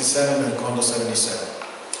 67, and condo 77.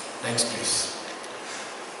 Next, please.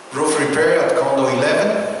 Roof repair at condo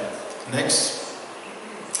 11. Next.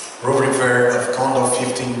 Roof repair of condo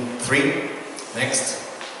 15-3. Next.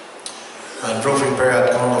 And roof repair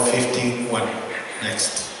at condo 51.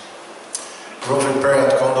 Next. Roof repair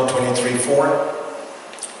at condo 23-4.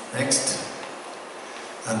 Next.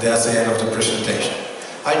 And that's the end of the presentation.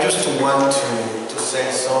 I just want to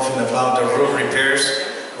say something about the roof repairs.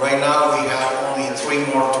 Right now we have only 3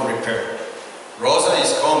 more to repair. Rosa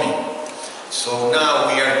is coming. So now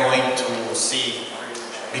we are going to see,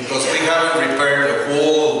 because we haven't repaired the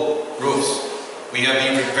whole roofs. We have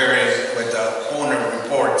been repairing with the owner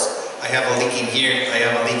reports. I have a leak in here, I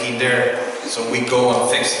have a leak in there. So we go and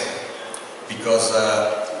fix them. Because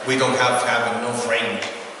we don't have enough rain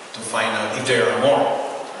to find out if there are more.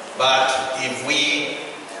 But if we,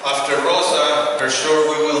 after Rosa, for sure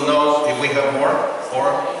we will know if we have more.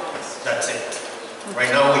 or that's it.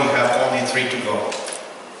 Right now we have only 3 to go.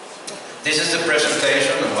 This is the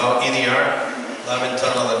presentation about EDR, La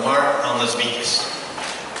Ventana del Mar, and Las Villas.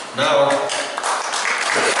 Now,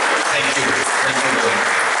 thank you very much.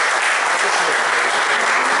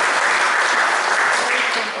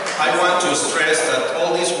 I want to stress that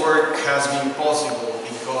all this work has been possible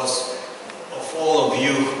because of all of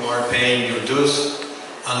you who are paying your dues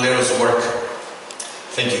and let us work.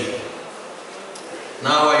 Thank you.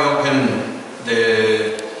 Now I open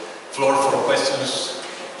the floor for questions,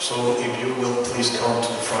 so if you will please come to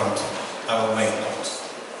the front, I will make notes.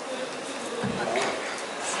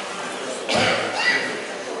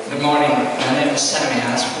 Good morning, my name is Sammy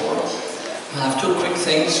Asford. I have 2 quick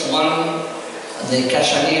things. One, the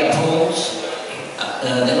Cachanilla pools,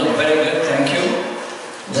 they look very good, thank you.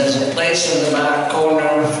 There's a place in the back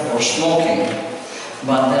corner for smoking,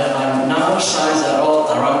 but there are no signs at all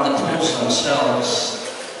around the pools themselves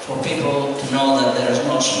for people to know that there is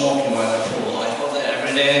no smoking by the pool. I go there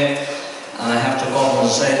every day and I have to go and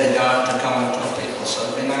say the guard to come and tell people, so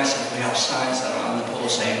it'd be nice if we have signs around the pool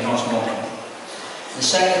saying no smoking. The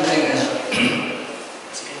second thing is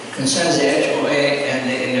concerns the HOA and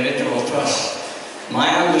the individual trust. My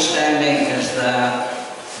understanding is that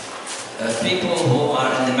people who are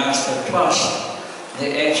in the master trust, the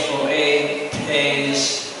HOA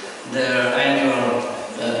pays their annual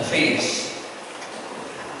fees.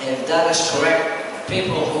 If that is correct,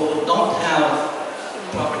 people who don't have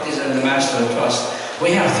properties in the master trust,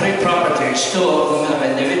 we have 3 properties, 2 of them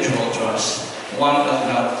have individual trust, 1 does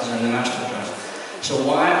not is in the master trust. So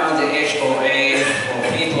why are the HOA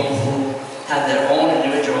for people who have their own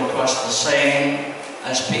individual trust the same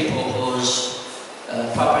as people whose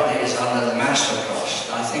property is under the master trust?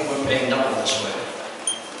 I think we're paying double this way.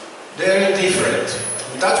 They're different.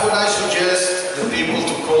 That's what I suggest the people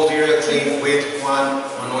to call directly with Juan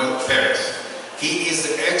Manuel Perez. He is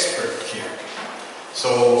the expert here.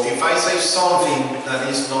 So if I say something that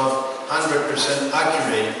is not 100%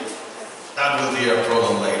 accurate, that will be a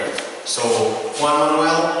problem later. So Juan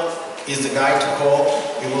Manuel is the guy to call.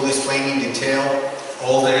 He will explain in detail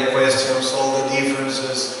all the questions, all the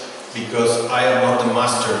differences, because I am not the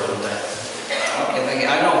master of that. Okay, thank you.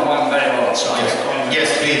 I know Juan very well, so yes. I can call him. Yes,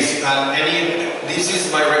 please. And this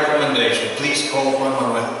is my recommendation. Please call Juan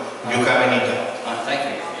Manuel if you have any doubt. Thank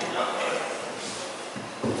you.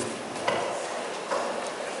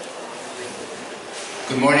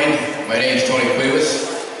 Good morning. My name is Tony Cuevas.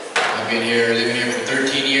 I've been living here for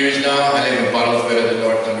 13 years now. I live in Bottles Villa del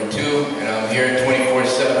Norte number 2, and I'm here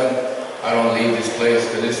 24/7. I don't leave this place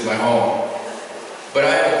because this is my home. But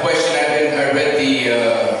I have a question. I read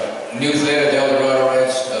the newsletter, the El Dorado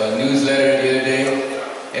Ranch newsletter the other day,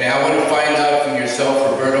 and I want to find out from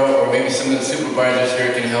yourself, Roberto, or maybe some of the supervisors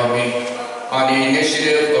here can help me on the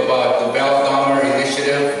initiative about the Valdahmer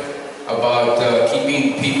initiative, about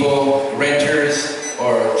keeping people, renters,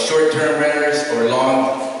 or short-term renters, or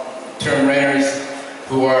long-term renters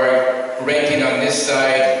who are renting on this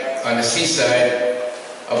side, on the seaside,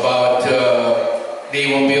 about they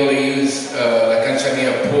won't be able to use La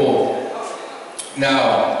Cachanilla pool.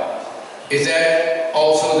 Now, is that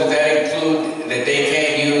also, does that include that they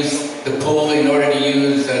can't use the pool in order to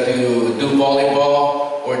use to do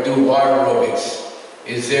volleyball or do water aerobics?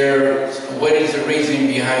 What is the reasoning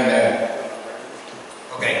behind that?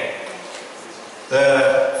 Okay.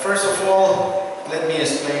 First of all, let me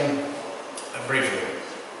explain briefly.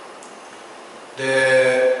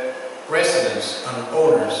 The residents and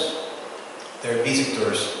owners, their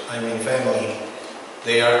visitors, I mean family,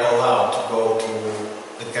 they are allowed to go to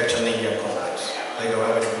the Cachanilla complex. They don't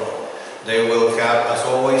have any problem. They will have, as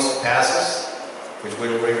always, passes, which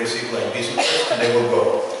will be received like visitors, and they will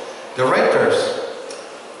go. The renters,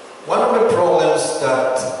 one of the problems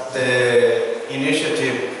that the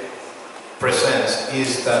initiative presents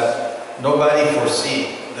is that nobody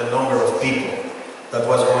foresee the number of people that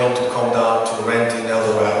was going to come down to rent in El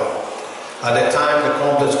Dorado. At the time the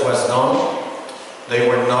complex was done, there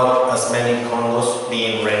were not as many condos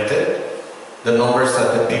being rented. The numbers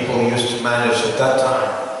that the people used to manage at that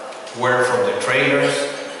time were from the traders,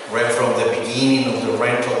 were from the beginning of the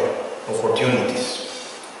rental opportunities.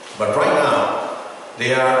 But right now,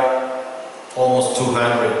 there are almost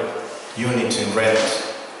 200 units in rent.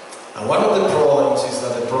 And one of the problems is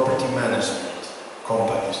that the property management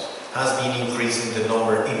companies has been increasing the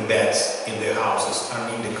number in beds in the houses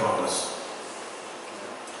and in the condos.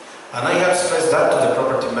 And I have stressed that to the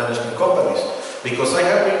property management companies because I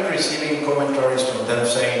have been receiving commentaries from them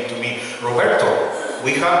saying to me, Roberto,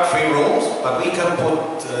 we have 3 rooms, but we can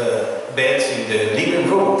put beds in the living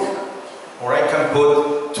room, or I can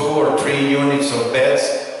put put 2 or 3 units of beds,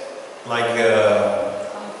 like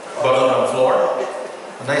bottom and floor.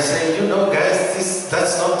 And I say, you know, guys,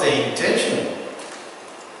 that's not the intention.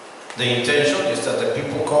 The intention is that the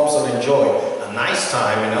people come and enjoy a nice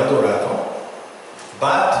time in El Dorado,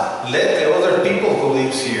 but let the other people who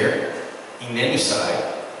lives here in any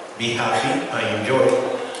side be happy and enjoy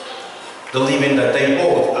the living that they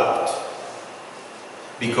bought out.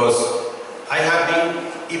 Because I have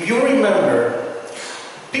been, if you remember,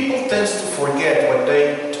 people tend to forget when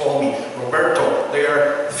they told me, Roberto, there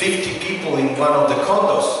are 50 people in one of the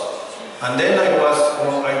condos. And then I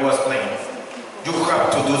was playing. You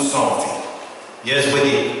have to do something. Yes, we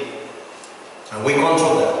did. And we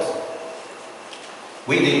control that.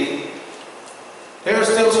 We did. There are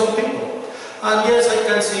still some people. And yes, I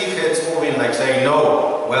can see heads moving like saying,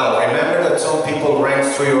 no. Well, remember that some people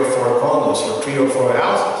rent 3 or 4 condos or 3 or 4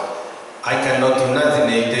 houses. I cannot do nothing.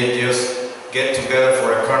 They just get together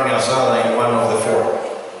for a carne asada in one of the 4.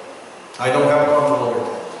 I don't have control over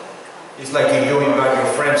that. It's like if you invite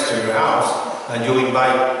your friends to your house and you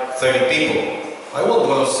invite 30 people. I will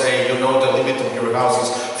go say, you know, the limit of your house is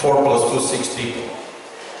 4 plus 2, 6 people.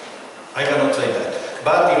 I cannot say that.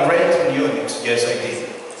 But in renting units, yes, I did.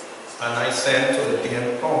 And I sent to the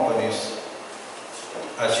PM companies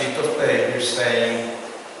a sheet of paper saying,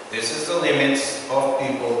 this is the limits of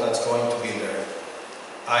people that's going to be there.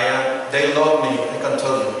 They love me, I can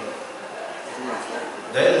tell you.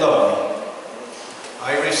 They love me.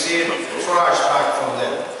 I received trash back from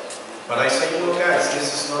them. But I say, look guys,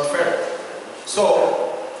 this is not fair.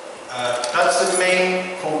 So, that's the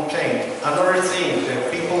main complaint. Another thing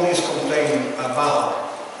that people is complaining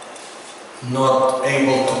about, not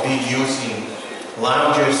able to be using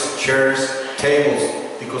lounges, chairs, tables,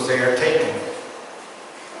 because they are taken.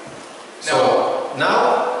 So,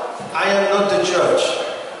 now, I am not the judge.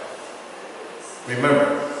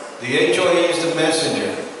 Remember, the HOA is the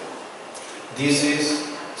messenger. This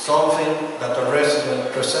is something that a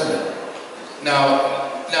resident presented. Now,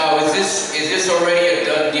 is this already a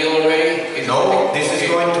done deal already? No, this is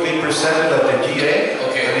going to be presented at the GA,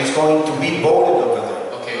 okay, and it's going to be voted over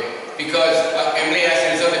there. Okay, because I'm going to ask you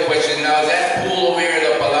this other question. Now, is that pool over here at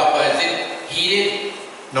La Palapa, is it heated?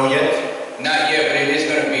 No yet? Not yet, but it is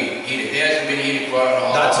going to be heated. It hasn't been heated for I don't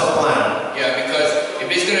know. That's a plan. Yeah, because if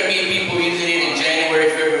it's going to be people using it in January,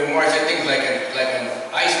 February, March, that thing's like an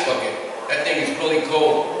ice bucket. That thing is really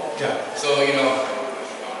cold. Yeah. So, you know.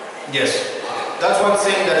 Yes. That's one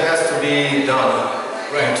thing that has to be done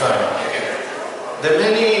in time.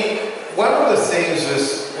 Okay. One of the things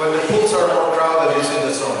is when the pools are more crowded is in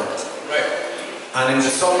the summer. Right. And in the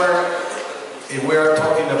summer, if we are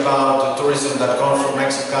talking about the tourism that comes from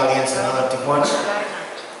Mexicalians and other Tijuana,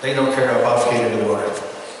 they don't care about heating the water.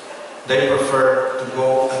 They prefer to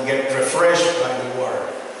go and get refreshed by the water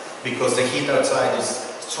because the heat outside is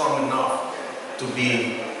strong enough to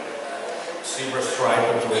be silver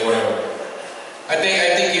striped or whatever. I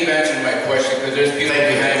think you've answered my question because there's people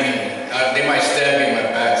behind me. They might stab me in my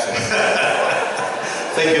back. So.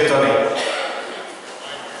 Thank you, Tony.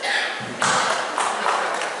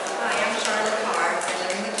 Hi, I'm Charlotte Carr. I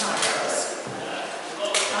live in the condos.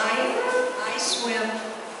 I swim.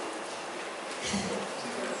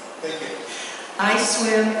 I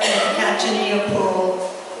swim in the Cachanilla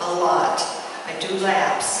pool a lot. I do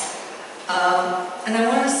laps. And I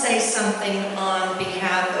want to say something on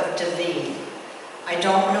behalf of David. I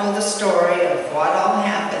don't know the story of what all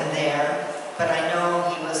happened there, but I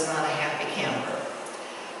know he was not a happy camper.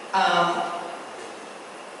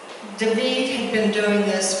 David had been doing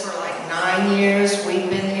this for like 9 years. We've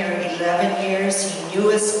been here 11 years. He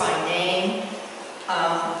knew us by name.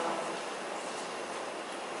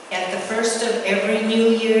 At the first of every new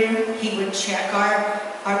year, he would check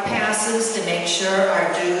our passes to make sure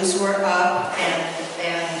our dues were up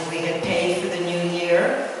and we had paid for the new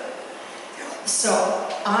year. So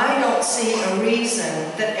I don't see a reason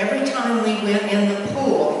that every time we went in the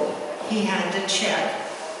pool, he had to check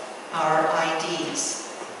our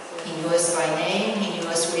IDs. He knew us by name, he knew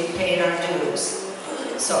us, we'd paid our dues.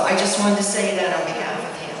 So I just wanted to say that on behalf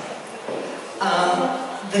of him.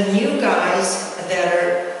 The new guys that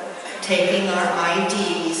are taking our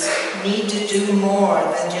IDs need to do more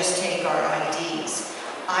than just take our IDs.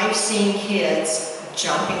 I've seen kids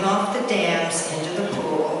jumping off the dams into the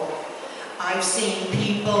pool. I've seen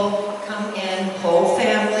people come in, whole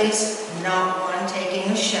families, not one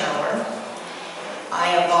taking a shower. I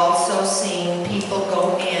have also seen people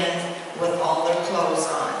go in with all their clothes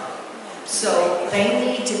on. So they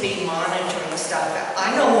need to be monitoring stuff.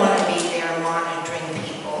 I don't want to be there monitoring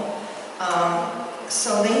people.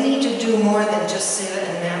 So they need to do more than just sit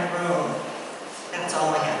in that room. That's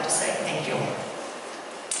all I have.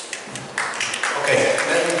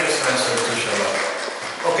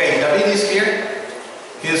 David is here.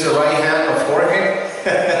 He is the right hand of Jorge.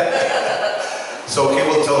 So he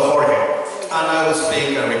will tell Jorge. And I will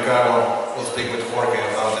speak, and Ricardo will speak with Jorge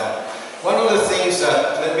about that. One of the things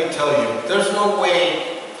that, let me tell you, there's no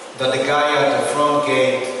way that the guy at the front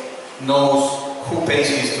gate knows who pays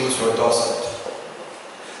his dues or doesn't.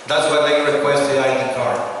 That's why they request the ID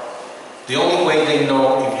card. The only way they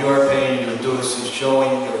know if you are paying your dues is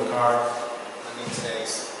showing your card and it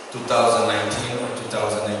says 2019 or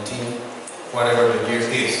 2018, whatever the year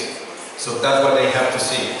is. So that's what they have to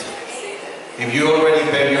see it. If you already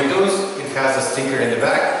paid your dues, it has a sticker in the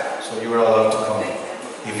back, so you are allowed to come in.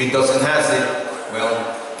 If it doesn't have it, well,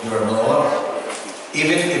 you are not allowed.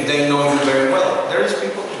 Even if they know you very well. There is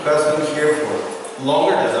people who have been here for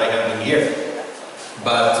longer than I have been here.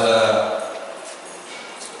 But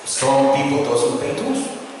some people doesn't pay dues.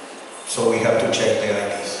 So we have to check the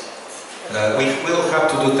IDs. We will have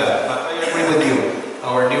to do that. But I agree with you.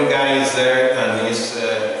 Our new guy is there and is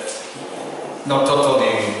not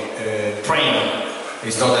totally trained.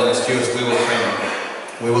 It's not an excuse. We will train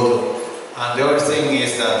him. We will do. And the other thing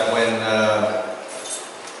is that when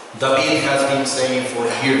David has been saying for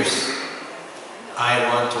years, I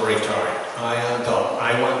want to retire, I am done,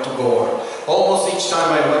 I want to go on. Almost each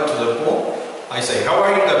time I went to the pool, I say, how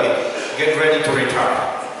are you, David? Get ready to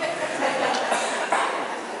retire.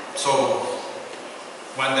 So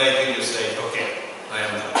one day he will say, okay, I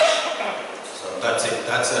am done. So that's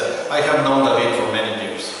it. I have known David for many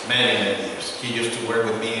years, many years. He used to work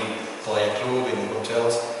with me in Playa Club, in the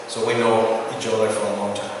hotels. So we know each other for a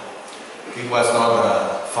long time. It was not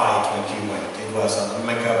a fight when he went. It was an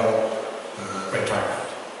amicable retirement.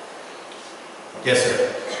 Yes,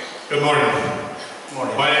 sir. Good morning. Good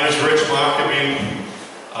morning. My name is Rich Mockabee.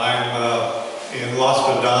 I'm in Los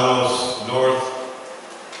Vedanos North.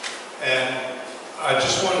 And I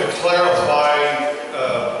just wanted to clarify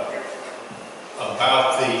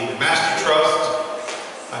about the Master Trust.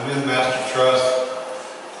 I'm in Master Trust.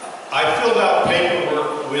 I filled out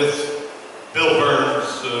paperwork with Bill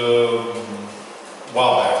Burns a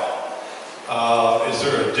while back. Is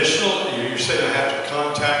there additional, you're saying I have to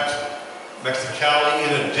contact Mexicali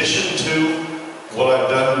in addition to what I've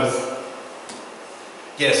done with?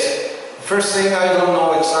 Yes. First thing, I don't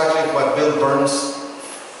know exactly what Bill Burns'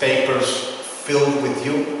 papers filled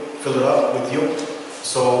up with you.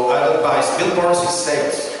 So I advise, Bill Burns is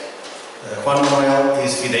sales. Juan Manuel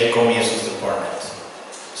is Fideicomisos department.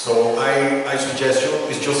 So I suggest you,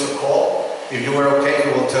 it's just a call. If you are okay,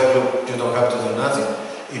 we will tell you you don't have to do nothing.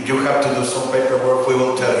 If you have to do some paperwork, we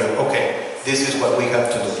will tell you, okay, this is what we have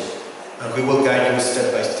to do. And we will guide you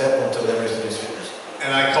step by step until everything is finished.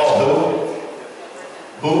 And I call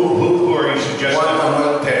who? Who are you suggesting? Juan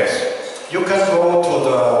Manuel Perez. You can go to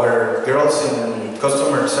our girls in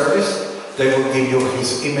customer service. They will give you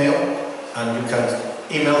his email, and you can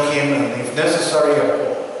email him, and if necessary, a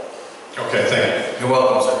call. Okay, thank you. You're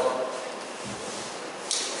welcome, sir.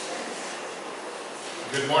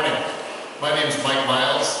 Good morning. My name is Mike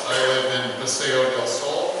Miles. I live in Paseo del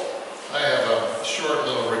Sol. I have a short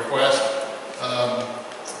little request.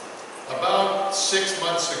 About 6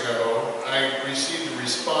 months ago, I received a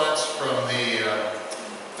response from the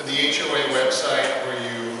HOA website where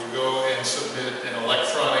you go and submit an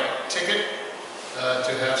electronic ticket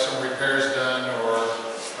to have some repairs done or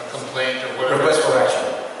a complaint or whatever. Request for action.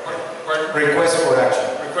 Pardon? Request for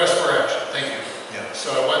action. Request for action, thank you. Yeah.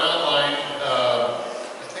 So I went online,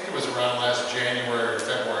 I think it was around last January or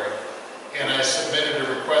February, and I submitted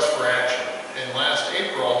a request for action. And last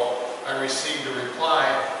April, I received a reply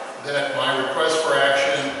that my request for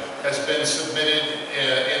action has been submitted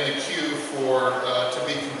in the queue to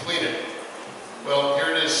be completed. Well,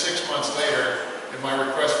 here it is 6 months later, and my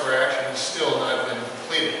request for action has still not been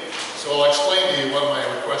completed. So I'll explain to you what my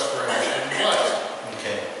request for action was.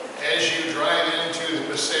 Okay. As you drive into the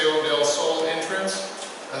Paseo del Sol entrance,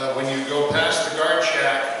 when you go past the guard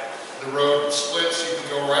shack, the road splits. You can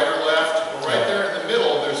go right or left. Well, right there in the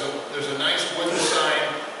middle, there's a nice wooden sign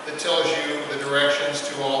that tells you the directions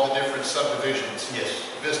to all the different subdivisions. Yes.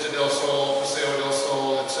 Vista del Sol, Paseo del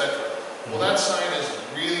Sol, etc. Well, that sign is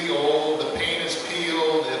really old. The paint is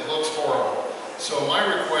peeled. It looks horrible. So my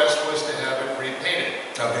request was to have it repainted.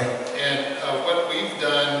 Okay. And what we've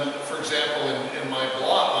done, for example, in my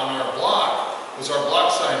block, on our block, was our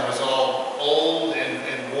block sign was all old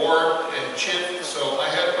and warped and chipped. So I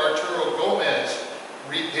had Arturo Gomez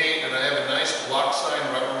repaint, and I have a nice block sign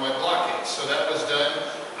right where my block is. So that was done.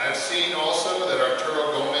 I've seen also that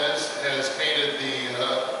Arturo Gomez has painted the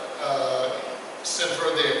Centro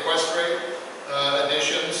de Equestre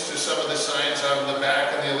additions to some of the signs on the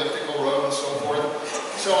back and the elliptical road and so forth.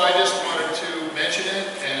 So I just wanted to mention it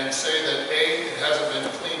and say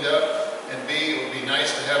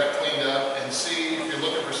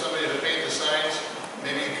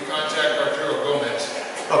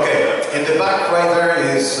right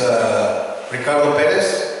there is Ricardo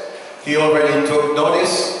Perez. He already took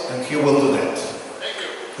notice and he will do that. Thank you.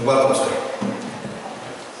 You're welcome, sir.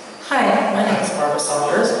 Hi, my name is Barbara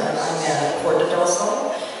Saunders, and I'm at Puerto del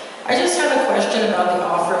Sol. I just had a question about the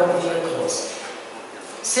off-road vehicles.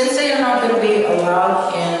 Since they are not going to be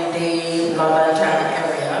allowed in the La Ventana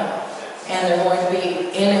area, and they're going to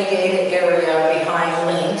be in a gated area behind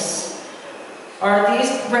links, are these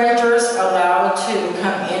renters allowed to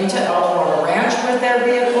come into Eldora Ranch with their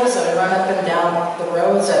vehicles and run up and down the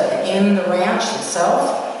roads in the ranch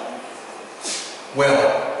itself?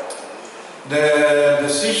 Well, the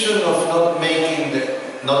decision of not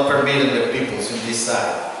permitting the peoples in this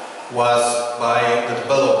side was by the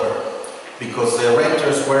developer, because the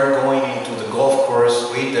renters were going into the golf course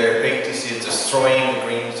with their ATCs, destroying the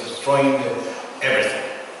greens, destroying everything.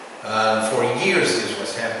 And for years this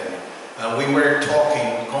was happening. And we were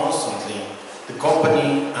talking constantly, the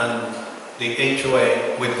company and the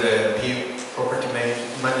HOA with the property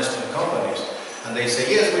management companies. And they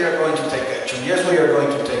say, yes, we are going to take action. Yes, we are going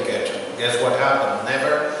to take action. Guess what happened?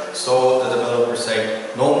 Never. So the developer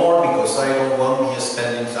said, no more, because I don't want me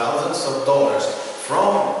spending thousands of dollars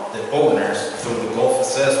from the owners through the golf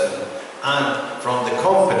assessment and from the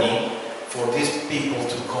company for these people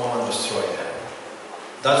to come and destroy them.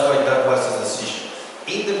 That's why that was the decision.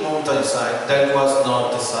 In the mountainside, that was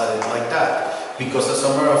not decided like that, because as a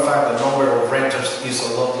matter of fact, the number of renters is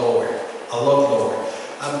a lot lower, a lot lower.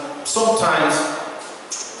 And sometimes,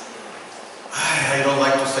 I don't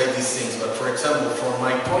like to say these things, but for example, from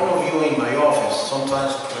my point of view in my office,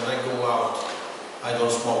 sometimes when I go out, I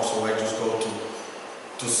don't smoke, so I just go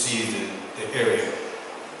to see the area.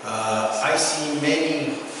 I see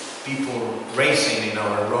many people racing in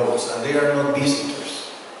our roads, and they are not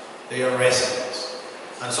visitors, they are residents.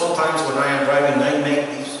 And sometimes when I am driving, I make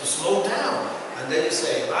these slow down, and they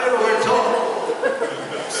say, "Bye, Roberto."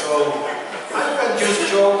 So I can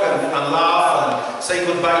just joke and laugh and say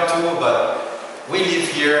goodbye to, but we live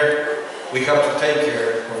here, we have to take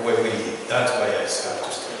care of where we live. That's why I have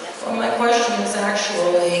to stay. Well, my question is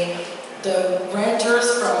actually the renters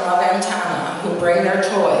from La Ventana who bring their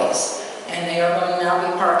toys, and they are going to now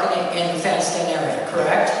be parking it in the fenced-in area,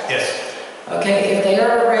 correct? Yes. Okay, if they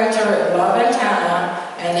are a renter at La Ventana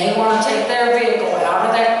and they want to take their vehicle out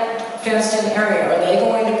of that fenced-in area, are they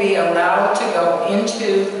going to be allowed to go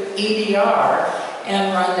into EDR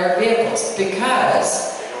and run their vehicles?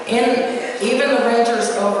 Because even the renters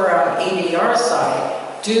over on EDR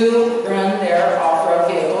side do run their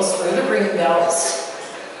off-road vehicles through the green belts,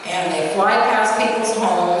 and they fly past people's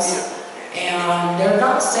homes, and they're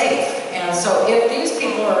not safe. And so if these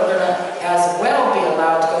people are going to as well be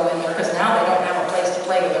allowed to go in there, because now they don't have a place to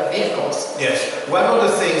play with their vehicles. Yes. One of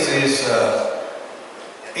the things is,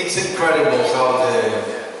 it's incredible how the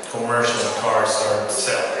commercial cars are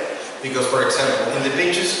selling. Because, for example, in the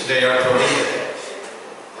beaches, they are prohibited,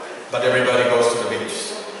 but everybody goes to the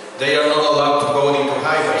beaches. They are not allowed to go into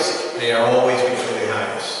highways. They are always between the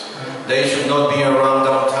highways. They should not be around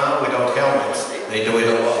downtown without helmets. They do it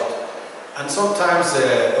a lot. And sometimes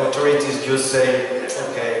the authorities just say,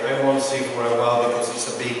 okay, I won't see for a while because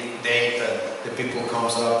it's a big date and the people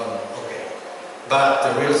comes up and okay.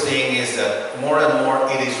 But the real thing is that more and more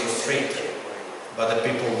it is restricted. But the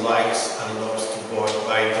people likes and loves to go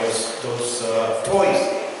buy those toys.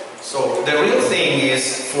 So the real thing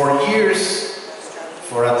is, for years,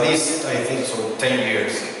 for at least I think so 10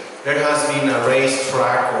 years, there has been a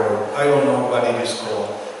racetrack, or I don't know what it is called,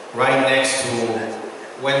 right next to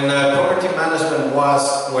when property management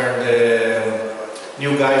was where the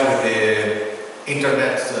new guy with the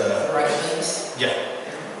internet, yeah,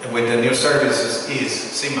 with the new services is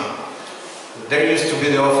SIMA. There used to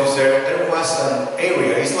be the office there. There was an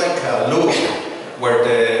area, it's like a loop where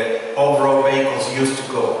the off-road vehicles used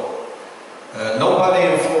to go. Nobody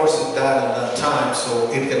enforced that at that time,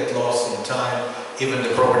 so it got lost in time. Even the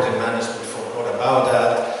property management forgot about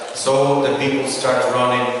that. So the people start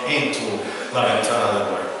running into La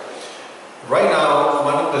Ventana. Right now,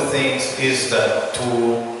 one of the things is that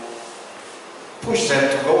to push them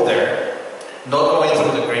to go there, not going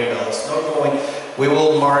through the green belts, not going, we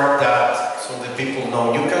will mark that so the people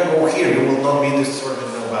know, you can go here, you will not be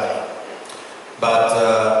disturbing nobody.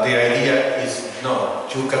 But the idea is, no,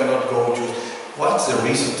 you cannot go just, what's the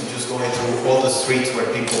reason to just going through all the streets where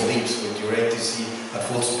people live with your ATC at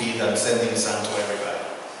full speed and sending sound to everybody?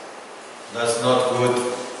 That's not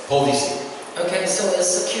good policy. Okay, so is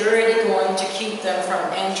security going to keep them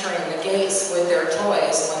from entering the gates with their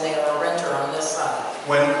toys when they are a renter on this side?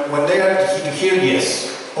 When they are here,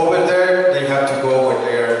 yes. Over there, they have to go where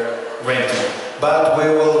they are renting. But we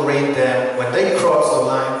will read them. When they cross the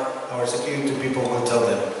line, our security people people will tell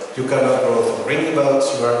them, you cannot go through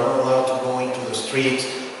roundabouts, you are not allowed to go into the streets,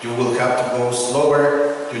 you will have to go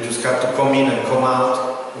slower, you just have to come in and come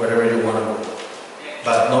out wherever you want to go,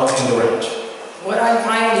 but not in the range. What I'm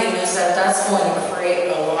finding is that that's going to create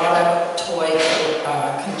a lot of toy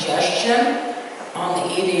congestion on the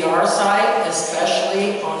EDR side,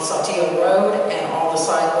 especially on Saltillo Road and all the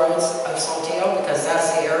side roads of Saltillo, because that's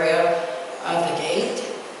the area of the gate,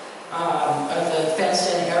 of the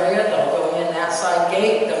fenced-in area. They'll go in that side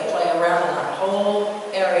gate, they'll play around in that whole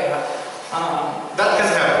area. That can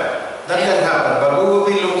happen. That can happen, but we will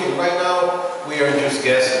be looking. Right now, we are just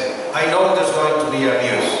guessing. I know there's going to be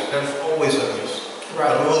abuse. There's always abuse. Right.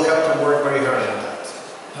 But we will have to work very hard on that.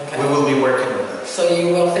 Okay. We will be working on that. So you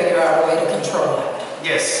will figure out a way to control it.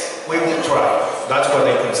 Yes, we will try. That's what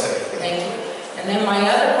I can say. Thank you. And then my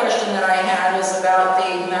other question that I had is about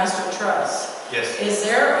the master trust. Yes. Is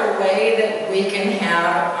there a way that we can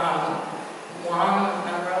have Juan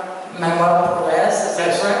Manuel Perez, is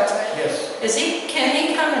that correct? Yes. Can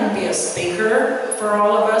he come and be a speaker for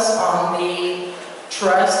all of us on the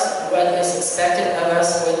trust, what is expected of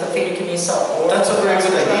us with the Feed Community or That's a very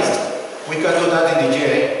good idea. We can do that in the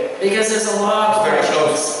GA. Because there's a lot of It's very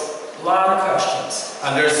questions. A lot of questions.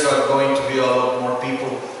 And there's going to be a lot more people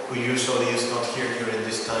who usually is not here during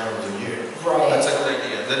this time of the year. Right. That's a good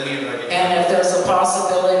idea. Let me write it down. And if there's a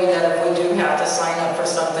possibility that if we do have to sign up for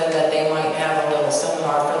something, that they might have a little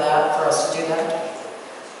seminar for that, for us to do that?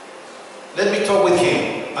 Let me talk with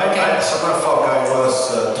him. Okay. As a matter of fact, I was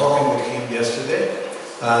talking with him yesterday,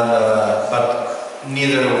 and, but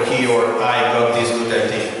neither he or I got this good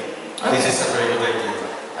idea. Okay. This is a very good idea.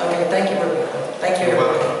 Okay, thank you, Roberto. Thank you. You're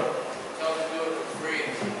welcome. Tell them to do it for free.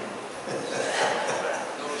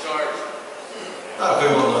 No charge. We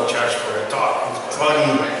will not charge for a talk. It's funny.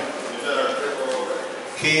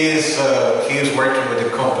 He is working with the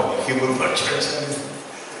company. He will not charge anything.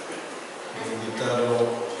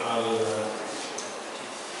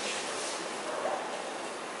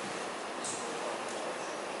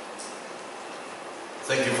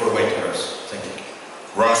 Thank you for waiting us. Thank you.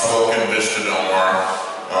 Ross Wilkin, Vista Del Mar.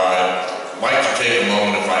 I'd like to take a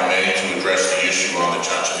moment, if I may, to address the issue on the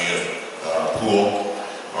Chachanilla pool.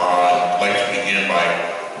 I'd like to begin by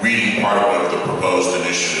reading part of the proposed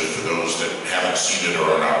initiative for those that haven't seen it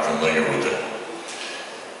or are not familiar with it.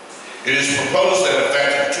 It is proposed that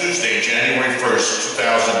effective Tuesday, January 1st,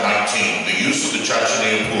 2019, the use of the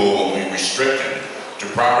Chachanilla pool will be restricted to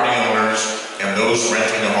property owners and those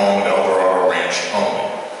renting a home at El Dorado Ranch only.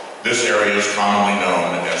 This area is commonly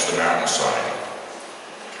known as the mountainside.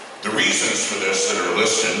 The reasons for this that are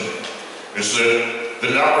listed is that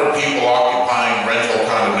the number of people occupying rental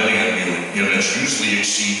condominium units usually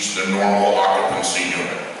exceeds the normal occupancy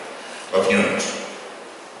of units.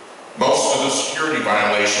 Most of the security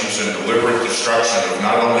violations and deliberate destruction of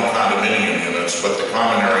not only condominium units, but the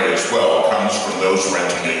common area as well, comes from those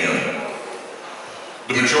renting a unit.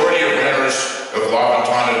 The majority of renters of La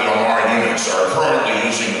Ventana Del Mar units are currently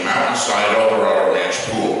using the mountainside El Dorado Ranch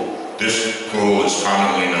pool. This pool is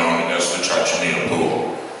commonly known as the Chachanilla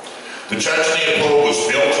pool. The Chachanilla pool was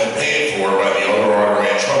built and paid for by the El Dorado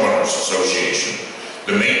Ranch Homeowners Association.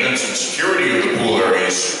 The maintenance and security of the pool area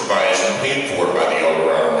is supervised and paid for by the El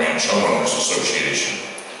Dorado Ranch Homeowners Association.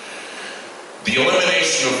 The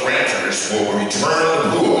elimination of renters will return the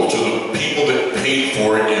pool to the people that paid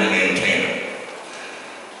for it and maintain it.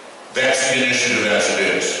 That's the initiative as it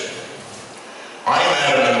is. I am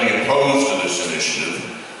adamantly opposed to this initiative,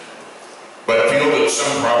 but feel that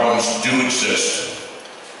some problems do exist.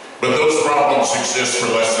 But those problems exist for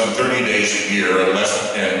less than 30 days a year,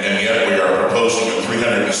 and yet we are proposing a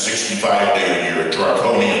 365-day-a-year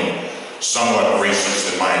draconian, somewhat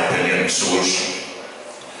racist, in my opinion, solution.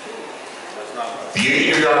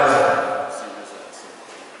 The EDR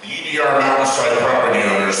mountainside property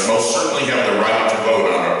owners most certainly have the right to vote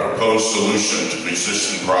on a proposed solution to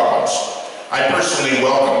existing problems. I personally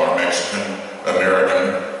welcome our Mexican,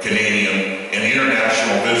 American, Canadian, and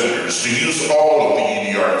international visitors to use all of the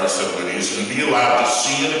EDR facilities and be allowed to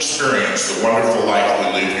see and experience the wonderful life we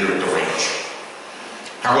live here at the ranch.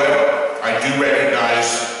 However, I do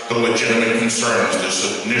recognize the legitimate concerns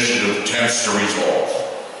this initiative attempts to resolve.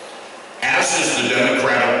 As is the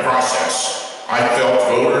democratic process, I felt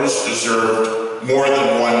voters deserved more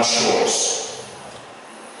than one choice.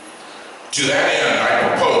 To that end,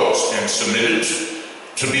 I proposed and submitted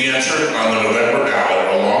to be entered on the November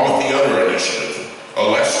ballot, along with the other initiative, a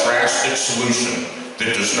less drastic solution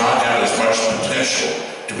that does not have as much potential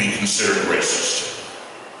to be considered racist.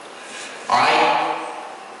 I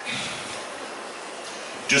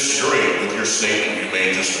disagree with your statement you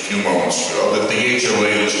made just a few moments ago that the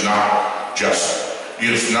HOA is not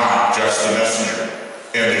is not just a messenger,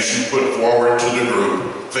 and they should put forward to the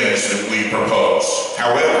group things that we propose.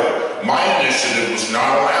 However, my initiative was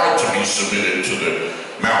not allowed to be submitted to the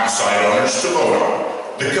Mountainside owners to vote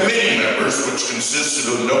on. The committee members, which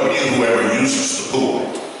consisted of nobody who ever uses the pool,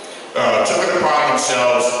 took it upon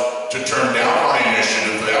themselves to turn down my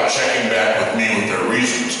initiative without checking back with me with their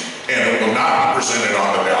reasons, and it will not be presented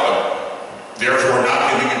on the ballot, therefore not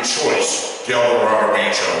giving a choice to El Dorado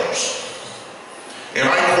Ranch owners. And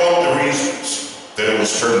I quote the reasons that it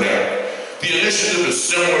was turned down. The initiative is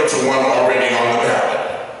similar to one already on the ballot.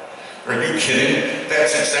 Are you kidding?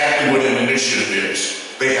 That's exactly what an initiative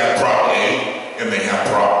is. They have Prop A and they have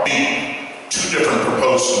Prop B, two different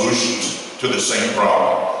proposed solutions to the same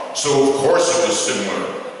problem. So of course it was similar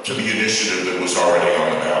to the initiative that was already on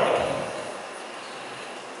the ballot.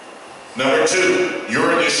 Number two,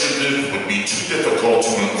 your initiative would be too difficult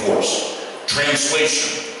to enforce.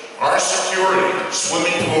 Translation, our security,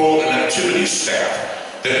 swimming pool, and activities staff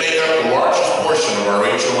that make up the largest portion of our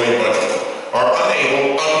HOA budget are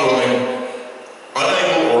unable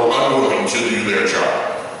or unwilling to do their job.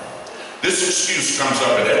 This excuse comes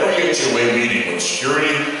up at every HOA meeting when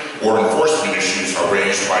security or enforcement issues are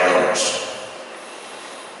raised by owners.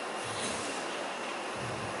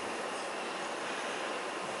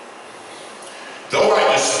 Though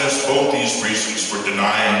I dismiss both these reasons for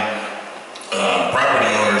denying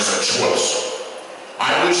property owners a choice,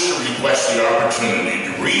 I wish to request the opportunity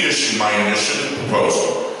to reissue my initiative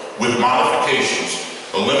proposal with modifications,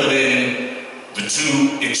 eliminating the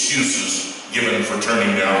two excuses given for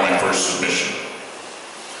turning down my first submission.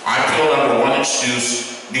 I feel number one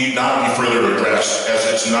excuse need not be further addressed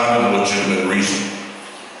as it's not a legitimate reason.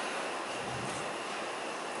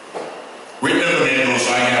 Written in the manuals,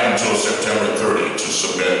 I have until September 30 to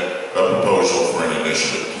submit a proposal for an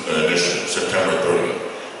initiative, September 30.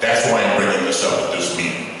 That's why I'm bringing this up at this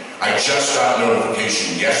meeting. I just got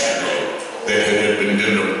notification yesterday that it had been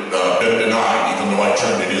denied, even though I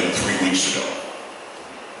turned it in 3 weeks ago.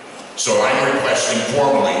 So I'm requesting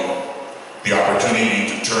formally the opportunity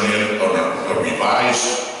to turn in a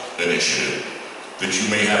revised initiative, that you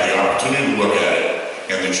may have the opportunity to look at it,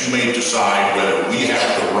 and that you may decide whether we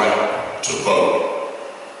have the right to vote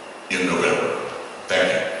in November.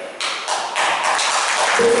 Thank you.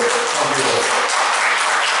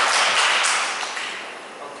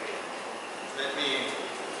 Let me,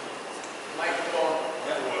 microphone,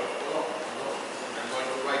 network. I'm going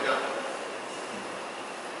to write down.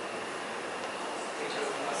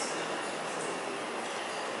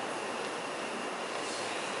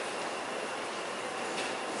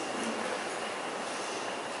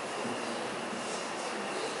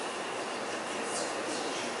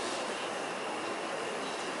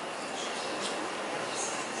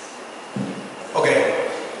 Okay.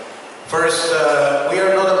 First, we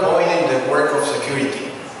are not avoiding the work of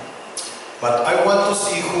security, but I want to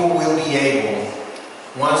see who will be able,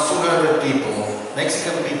 once 200 people,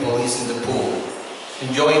 Mexican people, is in the pool,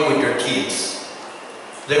 enjoying with their kids,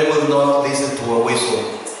 they will not listen to a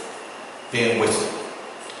whistle being whistled.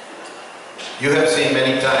 You have seen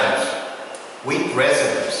many times, we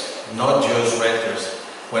residents, not just renters,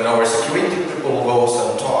 when our security people goes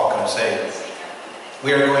and talk and say,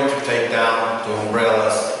 we are going to take down the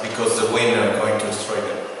umbrellas because the wind are going to destroy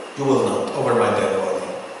them. You will not, over my dead body.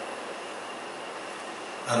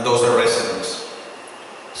 And those are residents.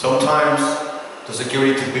 Sometimes the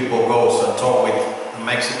security people goes and talk with a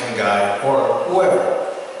Mexican guy or whoever.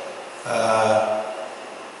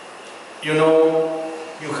 You know,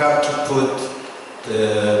 you have to put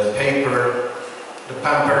the paper, the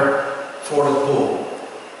pamper for the pool.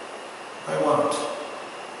 I want.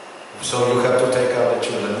 So you have to take out the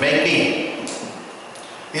children. Maybe.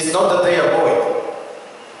 It's not that they avoid.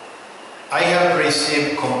 I have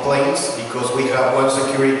received complaints because we have one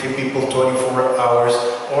security people 24 hours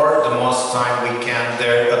or the most time we can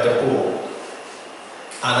there at the pool.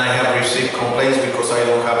 And I have received complaints because I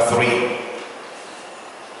don't have 3.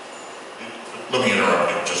 Let me interrupt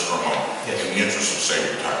you just for a moment, Yes. in the interest of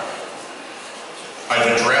saving time. I've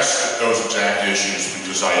addressed those exact issues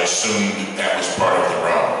because I assumed that was part of the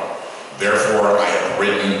problem. Therefore, I have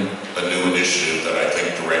written a new initiative that I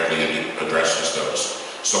think directly addresses those.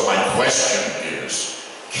 So my question is,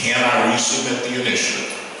 can I resubmit the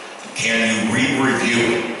initiative? Can you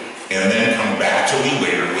re-review it and then come back to me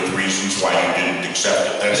later with reasons why you didn't accept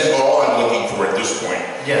it? That's all I'm looking for at this point.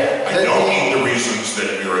 Yeah. I don't need the reasons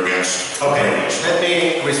that you're against. Okay, let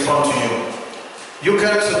me respond to you. You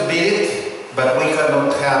can submit it, but we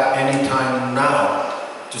cannot have any time now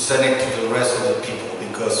to send it to the rest of the people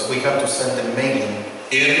because we have to send the mailing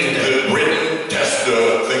In the written testimony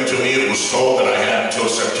thing to me, it was told that I had until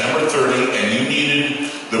September 30, and you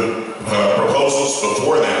needed the proposals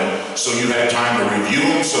before then, so you had time to review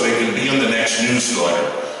them so they can be in the next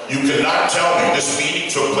newsletter. You cannot tell me, this meeting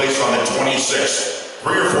took place on the 26th,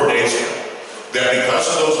 3 or 4 days ago, that because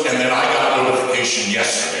of those, and then I got notification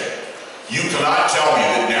yesterday. You cannot tell me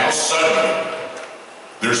that now suddenly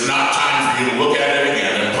there's not time for you to look at it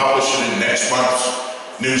again and publish it in next month's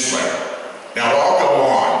newsletter. Now, I'll go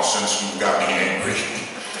on since you've got me angry.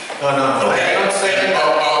 No, Okay? I'm not saying And that.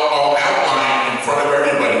 I'll outline in front of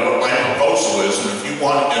everybody what my proposal is, and if you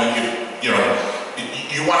want, and if, you know,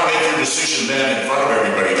 you want to make your decision then in front of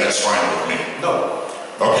everybody, that's fine with me. No.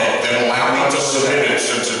 Okay, then allow me to submit it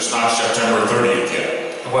since it's not September 30th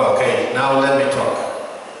yet. Well, okay, now let me talk.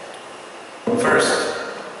 First,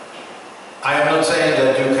 I am not saying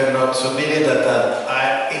that you cannot submit it,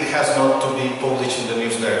 it has not to be published in the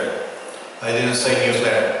newsletter. I didn't say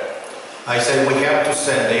newsletter. I said we have to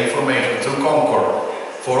send the information through Concord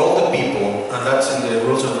for all the people, and that's in the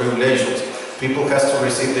rules and regulations. People has to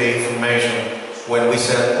receive the information when we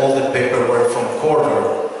send all the paperwork from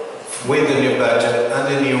quarter with the new budget and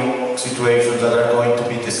the new situations that are going to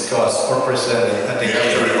be discussed or presented at the You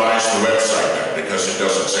have to revise the website then, because it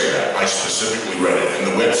doesn't say that. I specifically read it. In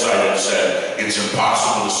the website it said it's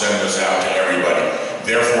impossible to send this out to everybody.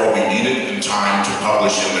 Therefore, we need it in time to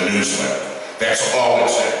publish in the newsletter. That's all it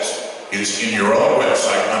says. It's in your own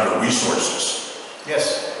website under resources.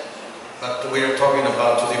 Yes, but we are talking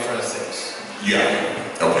about two different things. Yeah,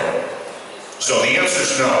 okay. So the answer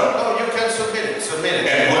is no. No, you can submit it.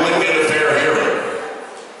 And will it get a fair hearing?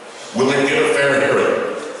 Will it get a fair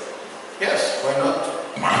hearing? Yes, why not?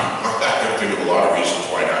 I can think of a lot of reasons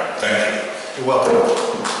why not. Thank you. You're welcome.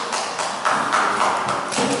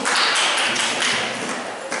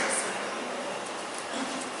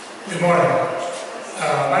 Good morning.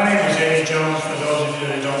 My name is Eddie Jones, for those of you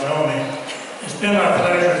that don't know me. It's been my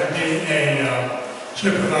pleasure to be a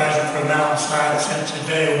supervisor for Mountainside since the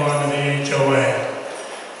day one of the HOA.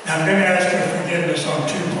 Now I'm going to ask your forgiveness on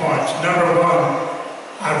 2 points. Number one,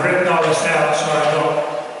 I've written all this out so I don't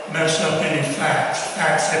mess up any facts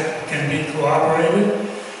that can be corroborated,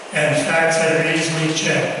 and facts that are easily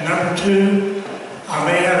checked. Number two, I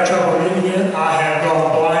may have trouble reading it. I have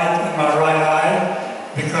gone blind in my right eye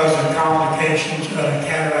because of complications of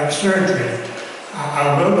cataract surgery.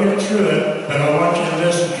 I will get through it, but I want you to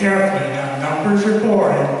listen carefully. Now, numbers are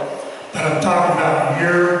boring, but I'm talking about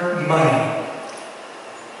your money.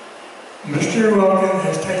 Mr. Wilkin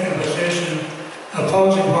has taken a position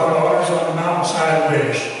opposing what owners on the mountainside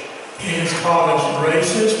wish. He has called us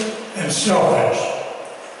racist and selfish.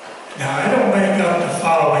 Now, I don't make up the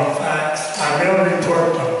following facts. I will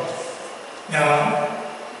report them. Now,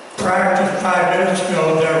 prior to 5 minutes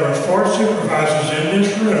ago, there were 4 supervisors in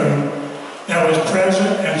this room that was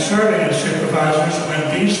present and serving as supervisors when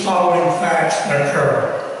these following facts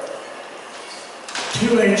occurred.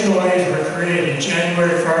 2 HOAs were created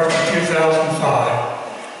January 1st of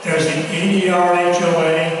 2005. There's the EDR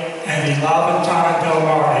HOA and the La Ventana Del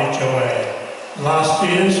Mar HOA. Las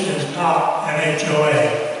Villas is not an HOA.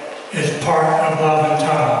 It's part of La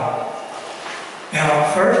Ventana. Now,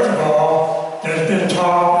 first of all, there's been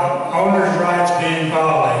talk of owners' rights being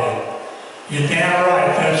violated. You're damn right,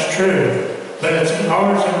 that's true. But it's the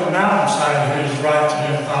owners of the mountainside whose rights have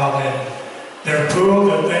been violated. Their pool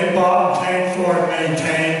that they bought and paid for and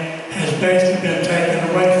maintained has basically been taken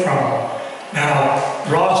away from them. Now,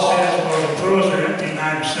 Ross says, well, the pools are empty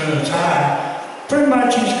 90% of the time. Pretty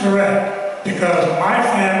much he's correct, because my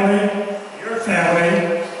family, your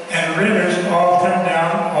family, and renters all come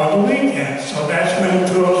down on the weekends, so that's when the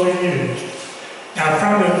pools are used. Now,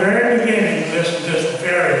 from the very beginning, listen to this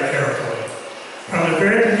very carefully. From the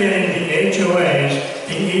very beginning, the HOAs,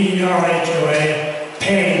 the EDR HOA,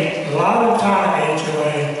 paid La Ventana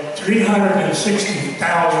HOA $360,000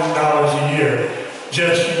 a year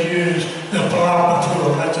just to use the Palapa pool.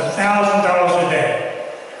 That's $1,000 a day,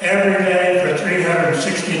 every day for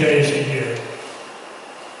 360 days a year.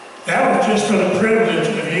 That was just for the privilege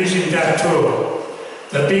of using that pool.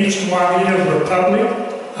 The beach and Juanita were public,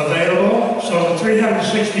 available, so the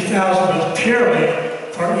 $360,000 was purely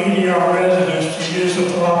for EDR residents to use the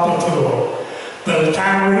Palapa pool. By the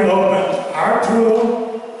time we opened our pool,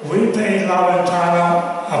 we paid La Ventana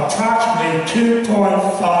approximately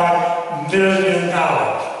 $2.5 million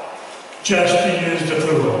just to use the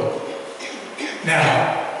pool. Now,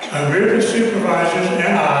 a group of supervisors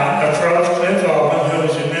and I approached Cliff Owen, who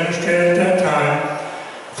was administrator at that time,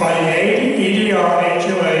 for the EDR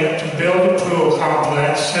HOA to build a pool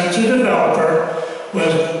complex since the developer who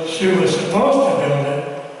was supposed to build it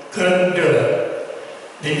couldn't do it.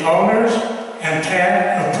 The owners and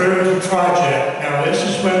TAC approved the project. Now, this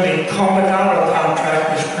is when the Combinado contract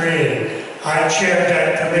was created. I chaired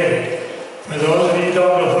that committee. For those of you who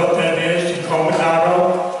don't know what that is, the Combinado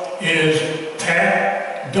is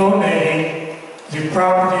TAC donating the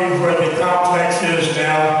property where the complex is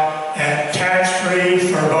now at tax-free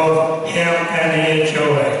for both him and the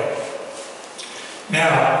HOA.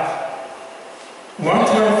 Now,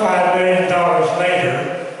 $1.5 million later,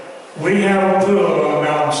 we have a pool on the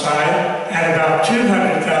mountainside and about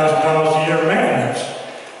 $200,000 a year maintenance.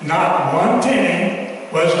 Not one penny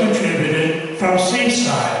was contributed from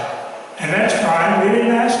Seaside. And that's fine, we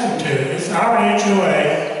didn't ask them to. It's our HOA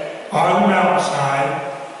on the mountainside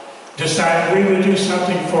decided we would do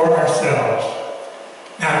something for ourselves.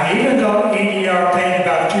 Now, even though EDR paid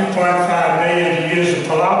about $2.5 million to use the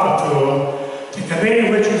Palapa pool, the committee,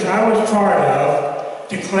 which I was part of,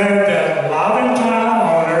 declared that Laventine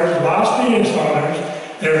owners, Las Vegas owners,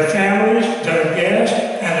 their families, their guests,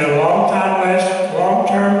 and their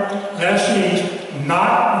long-term lessees,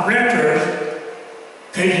 not renters,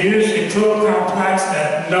 could use the pool complex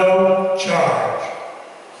at no charge.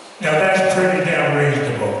 Now that's pretty damn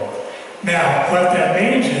reasonable. Now, what that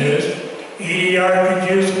means is EDR could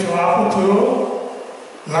use the Palapa pool,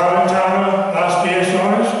 Laventine, Las Vegas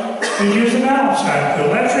owners could use the mountainside pool.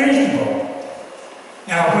 That's reasonable.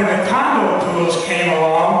 Now, when the condo pools came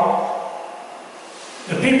along,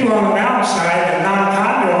 the people on the mountainside, the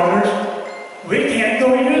non-condo owners, we can't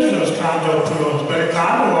go use those condo pools, but a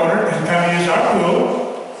condo owner can come use our pool.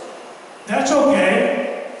 That's okay.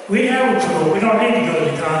 We have a pool. We don't need to go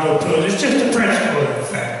to the condo pools. It's just the principle of the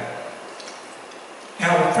thing.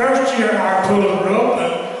 Now, the first year our pools were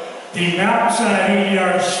open, the mountainside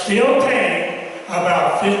EDR still paid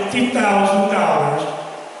about $50,000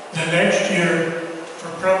 the next year for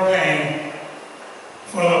propane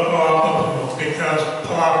for the Palapa pool because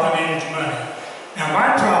Palapa needs money. Now, my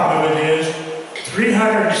problem with it is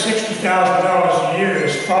 $360,000 a year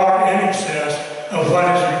is far in excess of what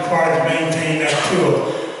is required to maintain that pool.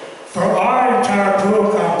 For our entire pool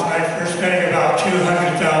complex, we're spending about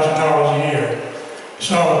 $200,000 a year.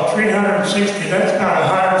 So 360, that's about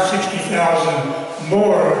 $160,000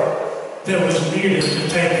 more that was needed to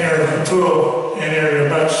take care of the pool in an area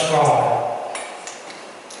much smaller.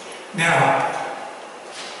 Now,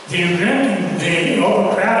 the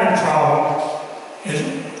overcrowding problem is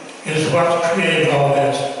what's created all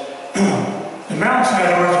this. The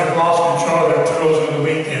mountainside owners have lost control of their pools on the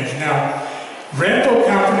weekends. Now, rental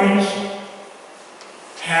companies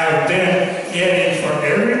have been getting, for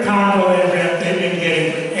every condo they rent, they've been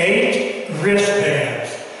getting 8 wristbands.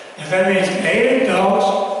 And that means 8 adults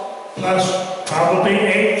plus probably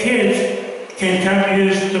 8 kids can come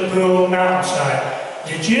use the pool mountainside.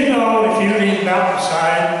 Did you know if you leave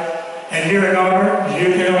mountainside and you're an owner,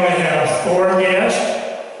 you can only have 4 guests?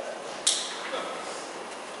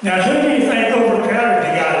 Now, who do you think overcrowded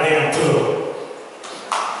the goddamn pool?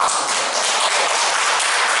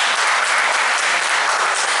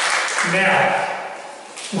 Now,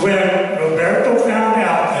 when Roberto found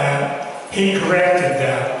out that, he corrected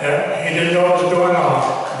that. He didn't know what was going on.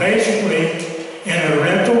 Basically, in a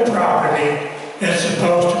rental property, it's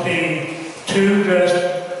supposed to be 2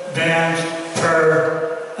 wristbands per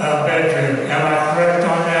bedroom. Am I correct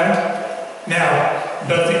on that? Now,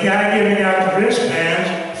 but the guy giving out the wristbands,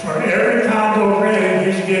 for every condo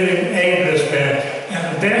rented, he's giving 8 wristbands. And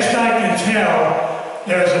the best I can tell,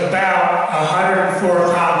 there's about 104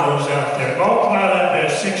 condos out there. Multiply that by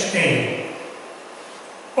 16.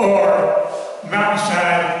 Or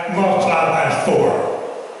mountainside, multiply by 4.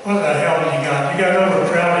 What the hell do you got? You got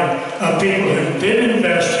overcrowding of people who did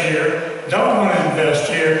invest here, don't want to invest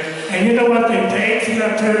here, and you know what they paid for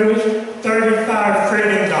that privilege? $35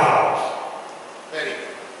 friggin' dollars. Betty.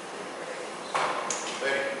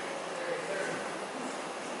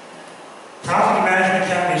 Property management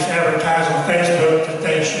companies advertise on Facebook that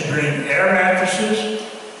they should bring air mattresses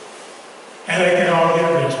and they can all get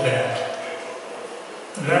wristbands.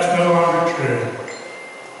 But that's no longer true.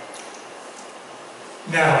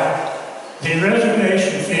 Now, the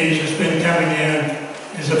reservation fees that's been coming in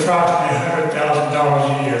is approximately $100,000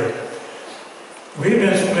 a year. We've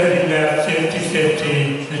been splitting that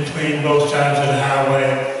 50-50 between both sides of the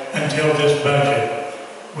highway until this budget.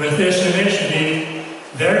 With this initiative,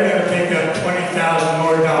 they're going to pick up $20,000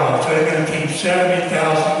 more dollars. So they're going to keep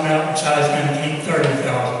 $70,000, Mountainside's going to keep $30,000.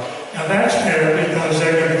 Now that's fair because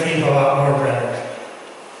they're going to keep a lot more renters.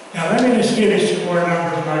 Now let me just give you some more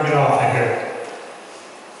numbers when I get off of here.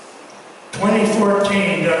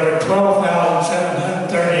 2014, there were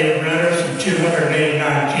 12,738 renters and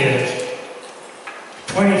 289 kids.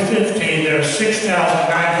 2015, there there's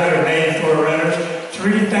 6,984 renters,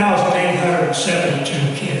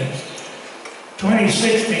 3,872 kids.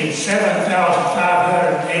 2016,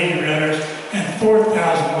 7,580 renters and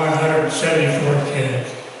 4,174 kids.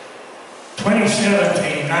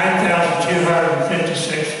 2017,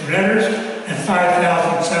 9,256 renters and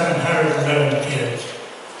 5,711 kids.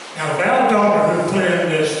 Now, Val Dover, who put in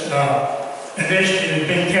this initiative, has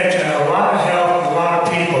been catching a lot of help and a lot of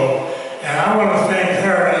people, and I want to thank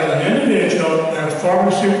her as an individual and a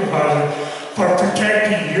former supervisor for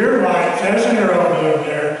protecting your rights as an earl over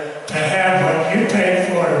there to have what you paid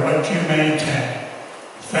for and what you maintain.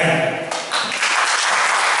 Thank you.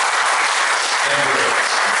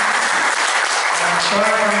 I'm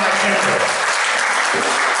sorry for my temper.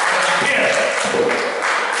 Yes.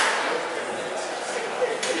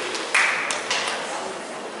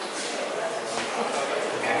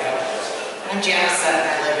 I'm Janice Sutton. I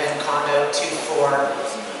live in condo 24.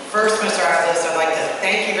 First, Mr. Atlas, I'd like to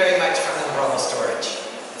thank you very much for the umbrella storage.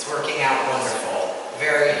 It's working out wonderful.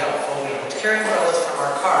 Very helpful. We were carrying umbrellas from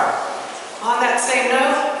our car. On that same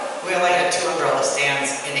note, we only had 2 umbrella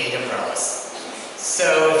stands and 8 umbrellas.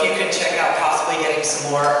 So if you could check out possibly getting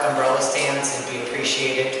some more umbrella stands, it'd be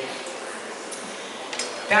appreciated.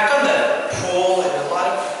 Back on the pool, and a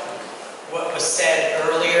lot of what was said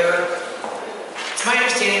earlier, it's my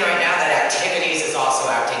understanding right now that Activities is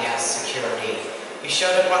also acting as security. You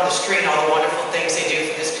showed up on the screen all the wonderful things they do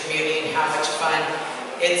for this community and how much fun.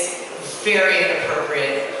 It's very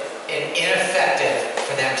inappropriate and ineffective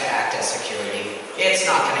for them to act as security. It's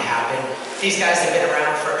not going to happen. These guys have been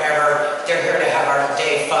around forever. They're here to have our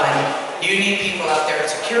day fun. You need people out there in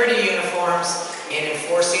security uniforms and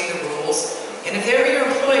enforcing the rules. And if they're your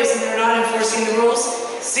employees and they're not enforcing the rules,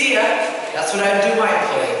 see ya. That's what I would do my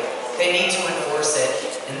employee. They need to enforce it.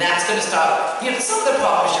 And that's going to stop, some of the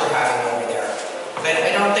problems you're having over there. But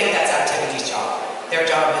I don't think that's Activity's job. Their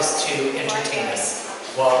job is to entertain us.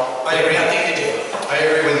 Well, I agree. Nothing to do. I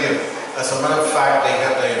agree with you. As a matter of fact, they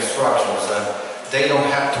have the instructions that they don't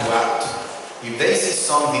have to act. If they see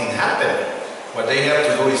something happen, what they have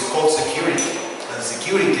to do is call security. And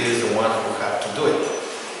security is the one who have to do it.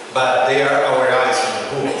 But they are our eyes in the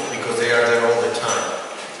pool because they are there all the time.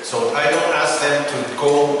 So I don't ask them to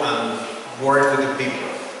go and work with the people.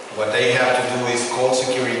 What they have to do is call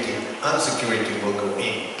security, and security will go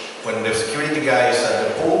in. When the security guy is at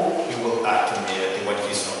the pool, he will act immediately when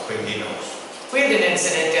he knows. We had an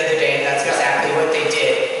incident the other day, and that's exactly what they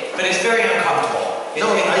did. But it's very uncomfortable.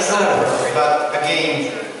 It's not appropriate. But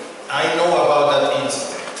again, I know about that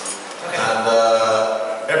incident. Okay. And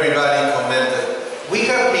everybody commented.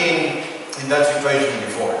 We have been in that situation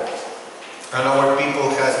before. And our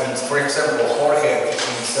people has been, for example, Jorge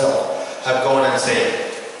himself have gone and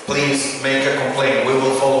said, please make a complaint, we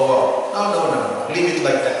will follow up. No, leave it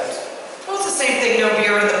like that. Well, it's the same thing, no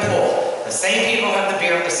beer in the pool. The same people have the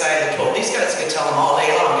beer on the side of the pool. These guys could tell them all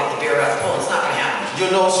day long, get the beer out of the pool. It's not going to happen.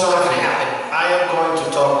 You know something? It's not going to happen. I am going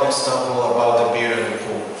to talk next time about the beer in the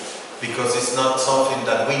pool. Because it's not something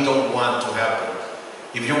that we don't want to happen.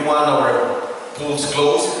 If you want our pools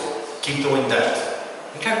closed, keep doing that.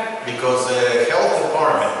 Okay. Because the health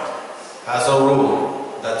department has a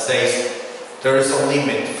rule that says there is a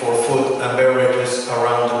limit for food and beverages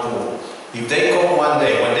around the pool. If they come one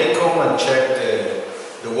day, when they come and check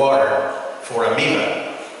the water for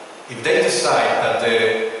amoeba, if they decide that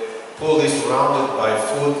the pool is surrounded by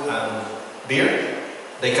food and beer,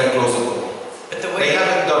 they can close the pool. But they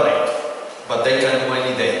haven't done it, but they can do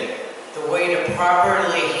any day. The way to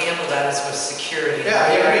properly handle that is with security. Yeah, I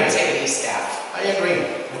agree. Activity staff. I agree.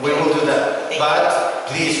 We will do that. But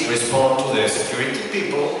please respond to the security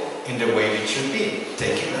people in the way it should be,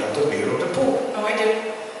 taking out the beer of the pool. Oh, I do.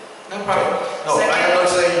 No problem. Okay. No, I am not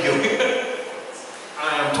saying you. I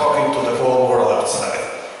am talking to the whole world outside.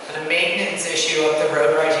 And a maintenance issue up the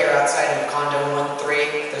road right here outside of condo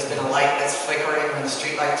 1-3. There's been a light that's flickering on the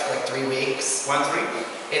street lights for like 3 weeks. 1-3?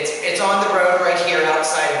 It's on the road right here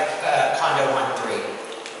outside of condo 1-3.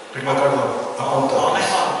 Primo Carlos, apunta. On my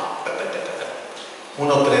phone. 1-3,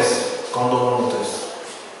 condo 1-3.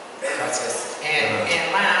 Gracias. And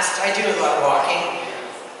last, I do a lot of walking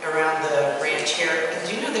around the ranch here. And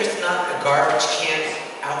do you know there's not a garbage can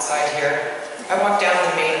outside here? I walk down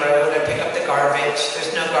the main road, I pick up the garbage.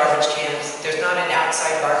 There's no garbage cans. There's not an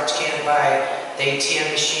outside garbage can by the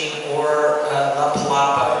ATM machine or La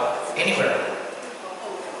Palapa, anywhere.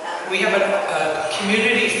 We have a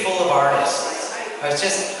community full of artists. I was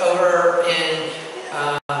just over in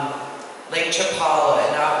Lake Chapala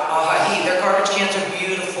and Ahahi. Their garbage cans are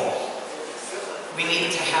beautiful. We need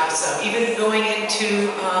to have some. Even going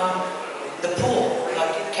into the pool,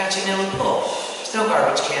 like Cachanilla Pool. There's There's no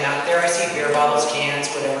garbage can out there. I see beer bottles,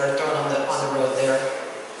 cans, whatever, thrown on the road there.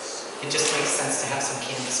 It just makes sense to have some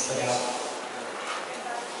cans put out.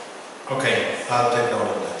 Okay, I'll take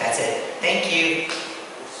note of that. That's it. Thank you.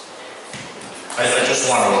 I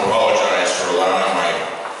just want to apologize for allowing my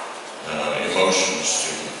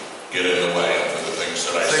emotions to get in the way of the things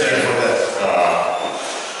that I said. Thank you for that.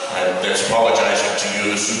 That's apologizing to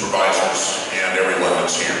you, the supervisors, and everyone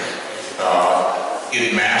that's here.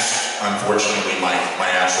 It masked, unfortunately, my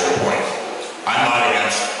actual point. I'm not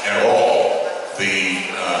against at all the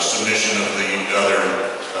submission of the other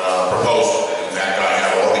proposal. In fact, I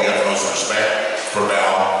have all the utmost respect for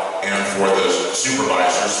Val and for the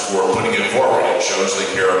supervisors for putting it forward. It shows they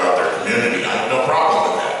care about their community. I have no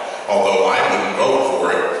problem with that, although I wouldn't vote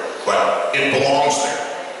for it, but it belongs there.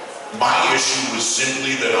 My issue was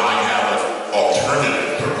simply that I have an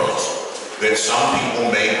alternative proposal that some people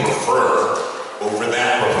may prefer over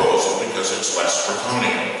that proposal because it's less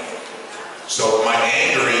draconian. So my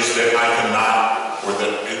anger is that I cannot, or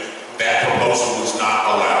that proposal was not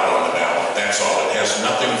allowed on the ballot. That's all. It has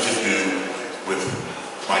nothing to do with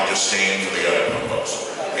my disdain for the other proposal.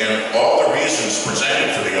 And all the reasons presented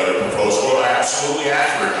for the other proposal are absolutely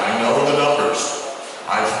accurate. I know the numbers.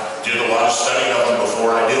 I did a lot of study of them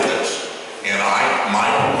before I did this. And my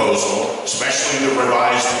proposal, especially the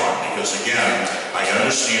revised one, because again, I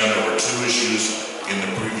understand there were two issues in the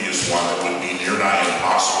previous one that would be near nigh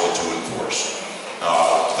impossible to enforce.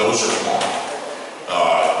 Those are wrong.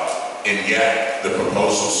 And yet, the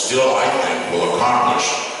proposal still, I think, will accomplish,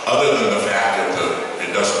 other than the fact that it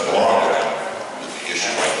doesn't belong to that issue.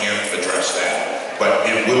 I can't address that. But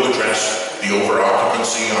it will address the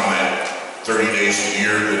over-occupancy on that 30 days a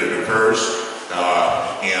year that it occurs,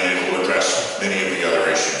 and it will address many of the other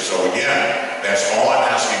issues. So again, that's all I'm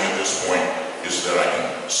asking at this point, is that I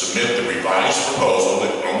can submit the revised proposal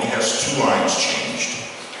that only has 2 lines changed,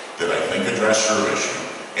 that I think address your issue,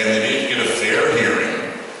 and that it get a fair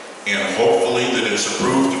hearing, and hopefully that it's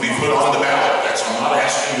approved to be put on the ballot. I'm not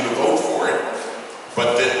asking you to vote for it,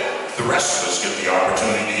 but that the rest of us get the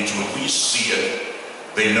opportunity to at least see it.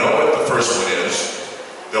 They know what the first one is,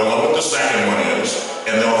 they'll know what the second one is,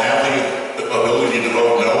 and they'll have the ability to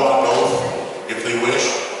vote no on both if they wish,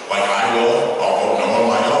 like I will. I'll vote no on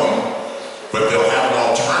my own, but they'll have an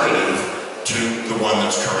alternative to the one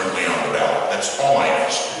that's currently on the ballot. That's all I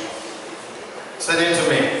ask. Send it to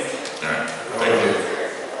me. All right, thank you.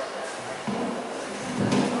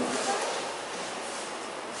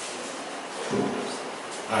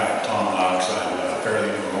 Hi, Tom Knox. I'm a fairly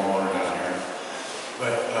new homeowner down here.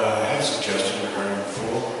 But I have a suggestion regarding the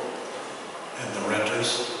pool and the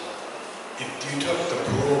renters. If you took the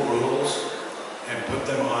pool rules and put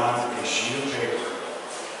them on a sheet of paper,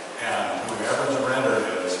 and whoever the renter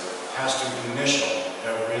is has to initial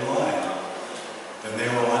every line, then they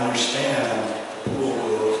will understand the pool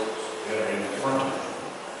rules that are in front of them.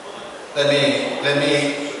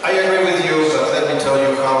 I agree with you, but let me tell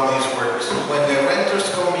you how this works. When the renters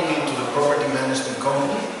coming into the property management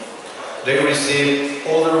company, they receive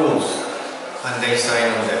all the rules and they sign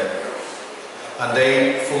on them. And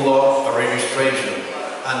they fill up a registration.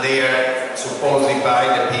 And they are supposedly by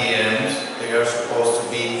the PMs, they are supposed to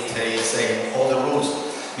be saying all the rules.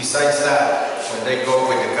 Besides that, when they go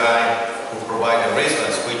with the guy who provides the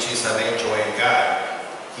residence, which is an HOA guy,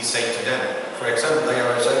 he said to them, for example, they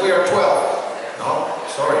are saying, we are 12. No,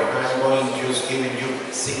 sorry, I'm going just giving you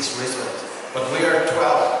 6 residents, but we are 12.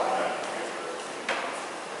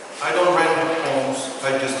 I don't rent homes,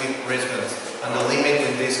 I just give residents, and the limit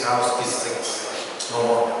in this house is 6, no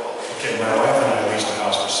more. Okay, my wife and I leased a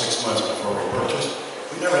house for 6 months before we purchased.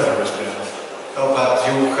 We never had a resident. No, but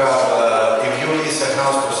you have, if you lease a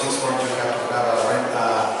house for 6 months, you have to have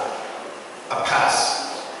a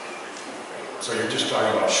pass. So you're just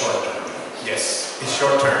talking about short term? Yes, it's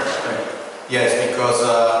short term. Yes, because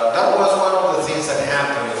that was one of the things that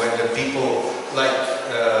happened when the people, like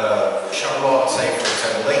Charlotte, say for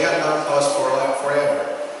example, they had known us for like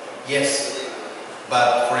forever. Yes,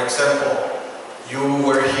 but for example, you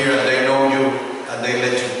were here and they know you and they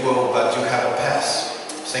let you go, but you have a pass.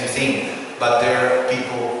 Same thing. But there are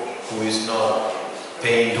people who is not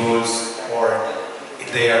paying dues or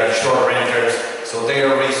they are short renters. So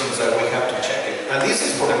there are reasons that we have to check it. And this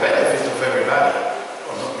is for the benefit of everybody.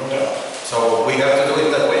 Oh, no doubt. So we have to do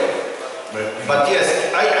it that way. But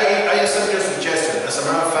yes, I accept your suggestion. As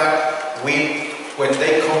a matter of fact, when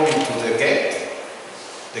they come into the gate,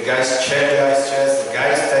 the guys check the guy's chest, the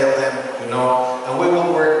guys tell them, and we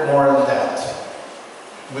will work more on that.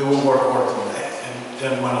 We will work more on that. And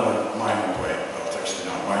then one other minor point, well, it's actually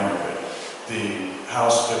not minor, but the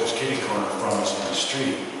house that was kitty corner from us on the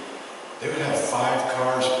street, they would have 5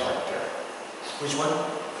 cars parked there. Which one?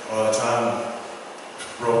 Well, it's on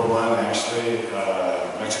Road 1, actually,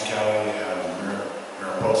 Mexicali and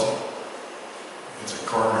Mariposa. It's a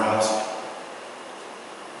corner house.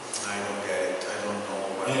 I don't get it. I don't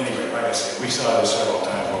know. What Anyway, like I said, we saw this several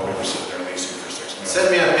times while we were sitting there leasing for 6 months.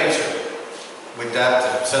 Send me a picture. With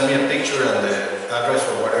that, send me a picture and the address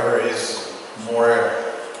or whatever is more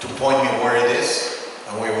to point me where it is,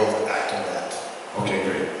 and we will act on that. Okay,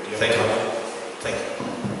 great. Thank you. Thank you.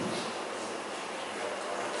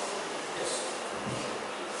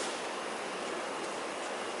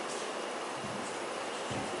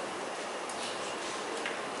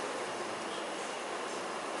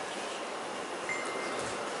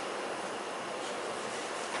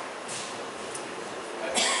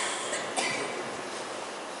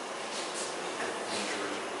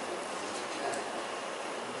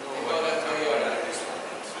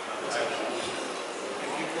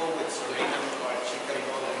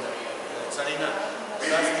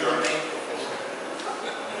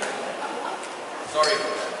 Sorry.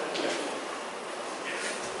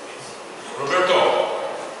 Roberto,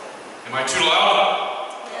 am I too loud?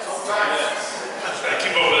 Yes. I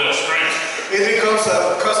keep up with that strength. It becomes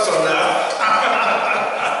a custom now.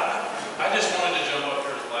 I just wanted to jump up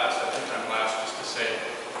here as last, I think I'm last, just to say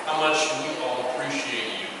how much we all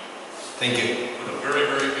appreciate you. Thank you. You did a very,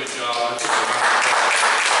 very good job.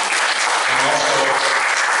 And also,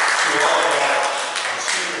 to all of our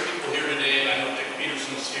senior people here today, and I know Dick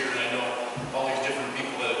Peterson's here, and I know all these different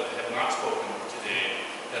people that have not spoken today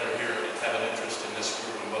that are here that have an interest in this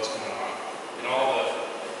group and what's going on, and all the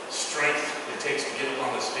strength it takes to get up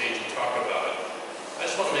on the stage and talk about it. I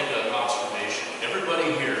just want to make an observation.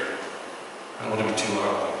 Everybody here, I don't want to be too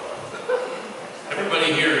loud,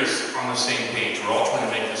 everybody here is on the same page. We're all trying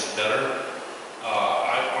to make this better.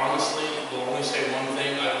 I honestly will only say one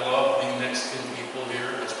thing. I love the Mexican people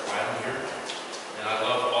here. That's why I'm here. And I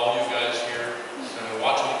love all you guys here. And I'm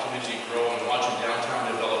watching the community grow and watching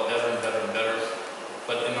downtown develop better and better and better.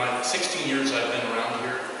 But in my 16 years I've been around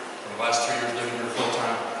here, and the last 3 years living here full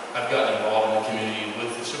time, I've gotten involved in the community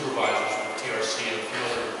with the supervisors, with TRC and a few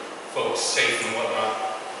other folks, safe and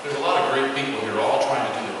whatnot. There's a lot of great people here, all trying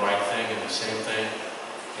to do the right thing and the same thing.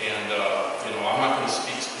 And, I'm not going to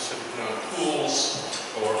speak specifically on pools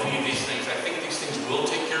or any of these things. I think these things will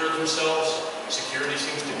take care of themselves. Security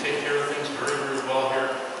seems to take care of things very, very well here.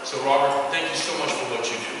 So, Robert, thank you so much for what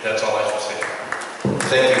you do. That's all I have to say.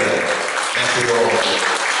 Thank you. Thank you all.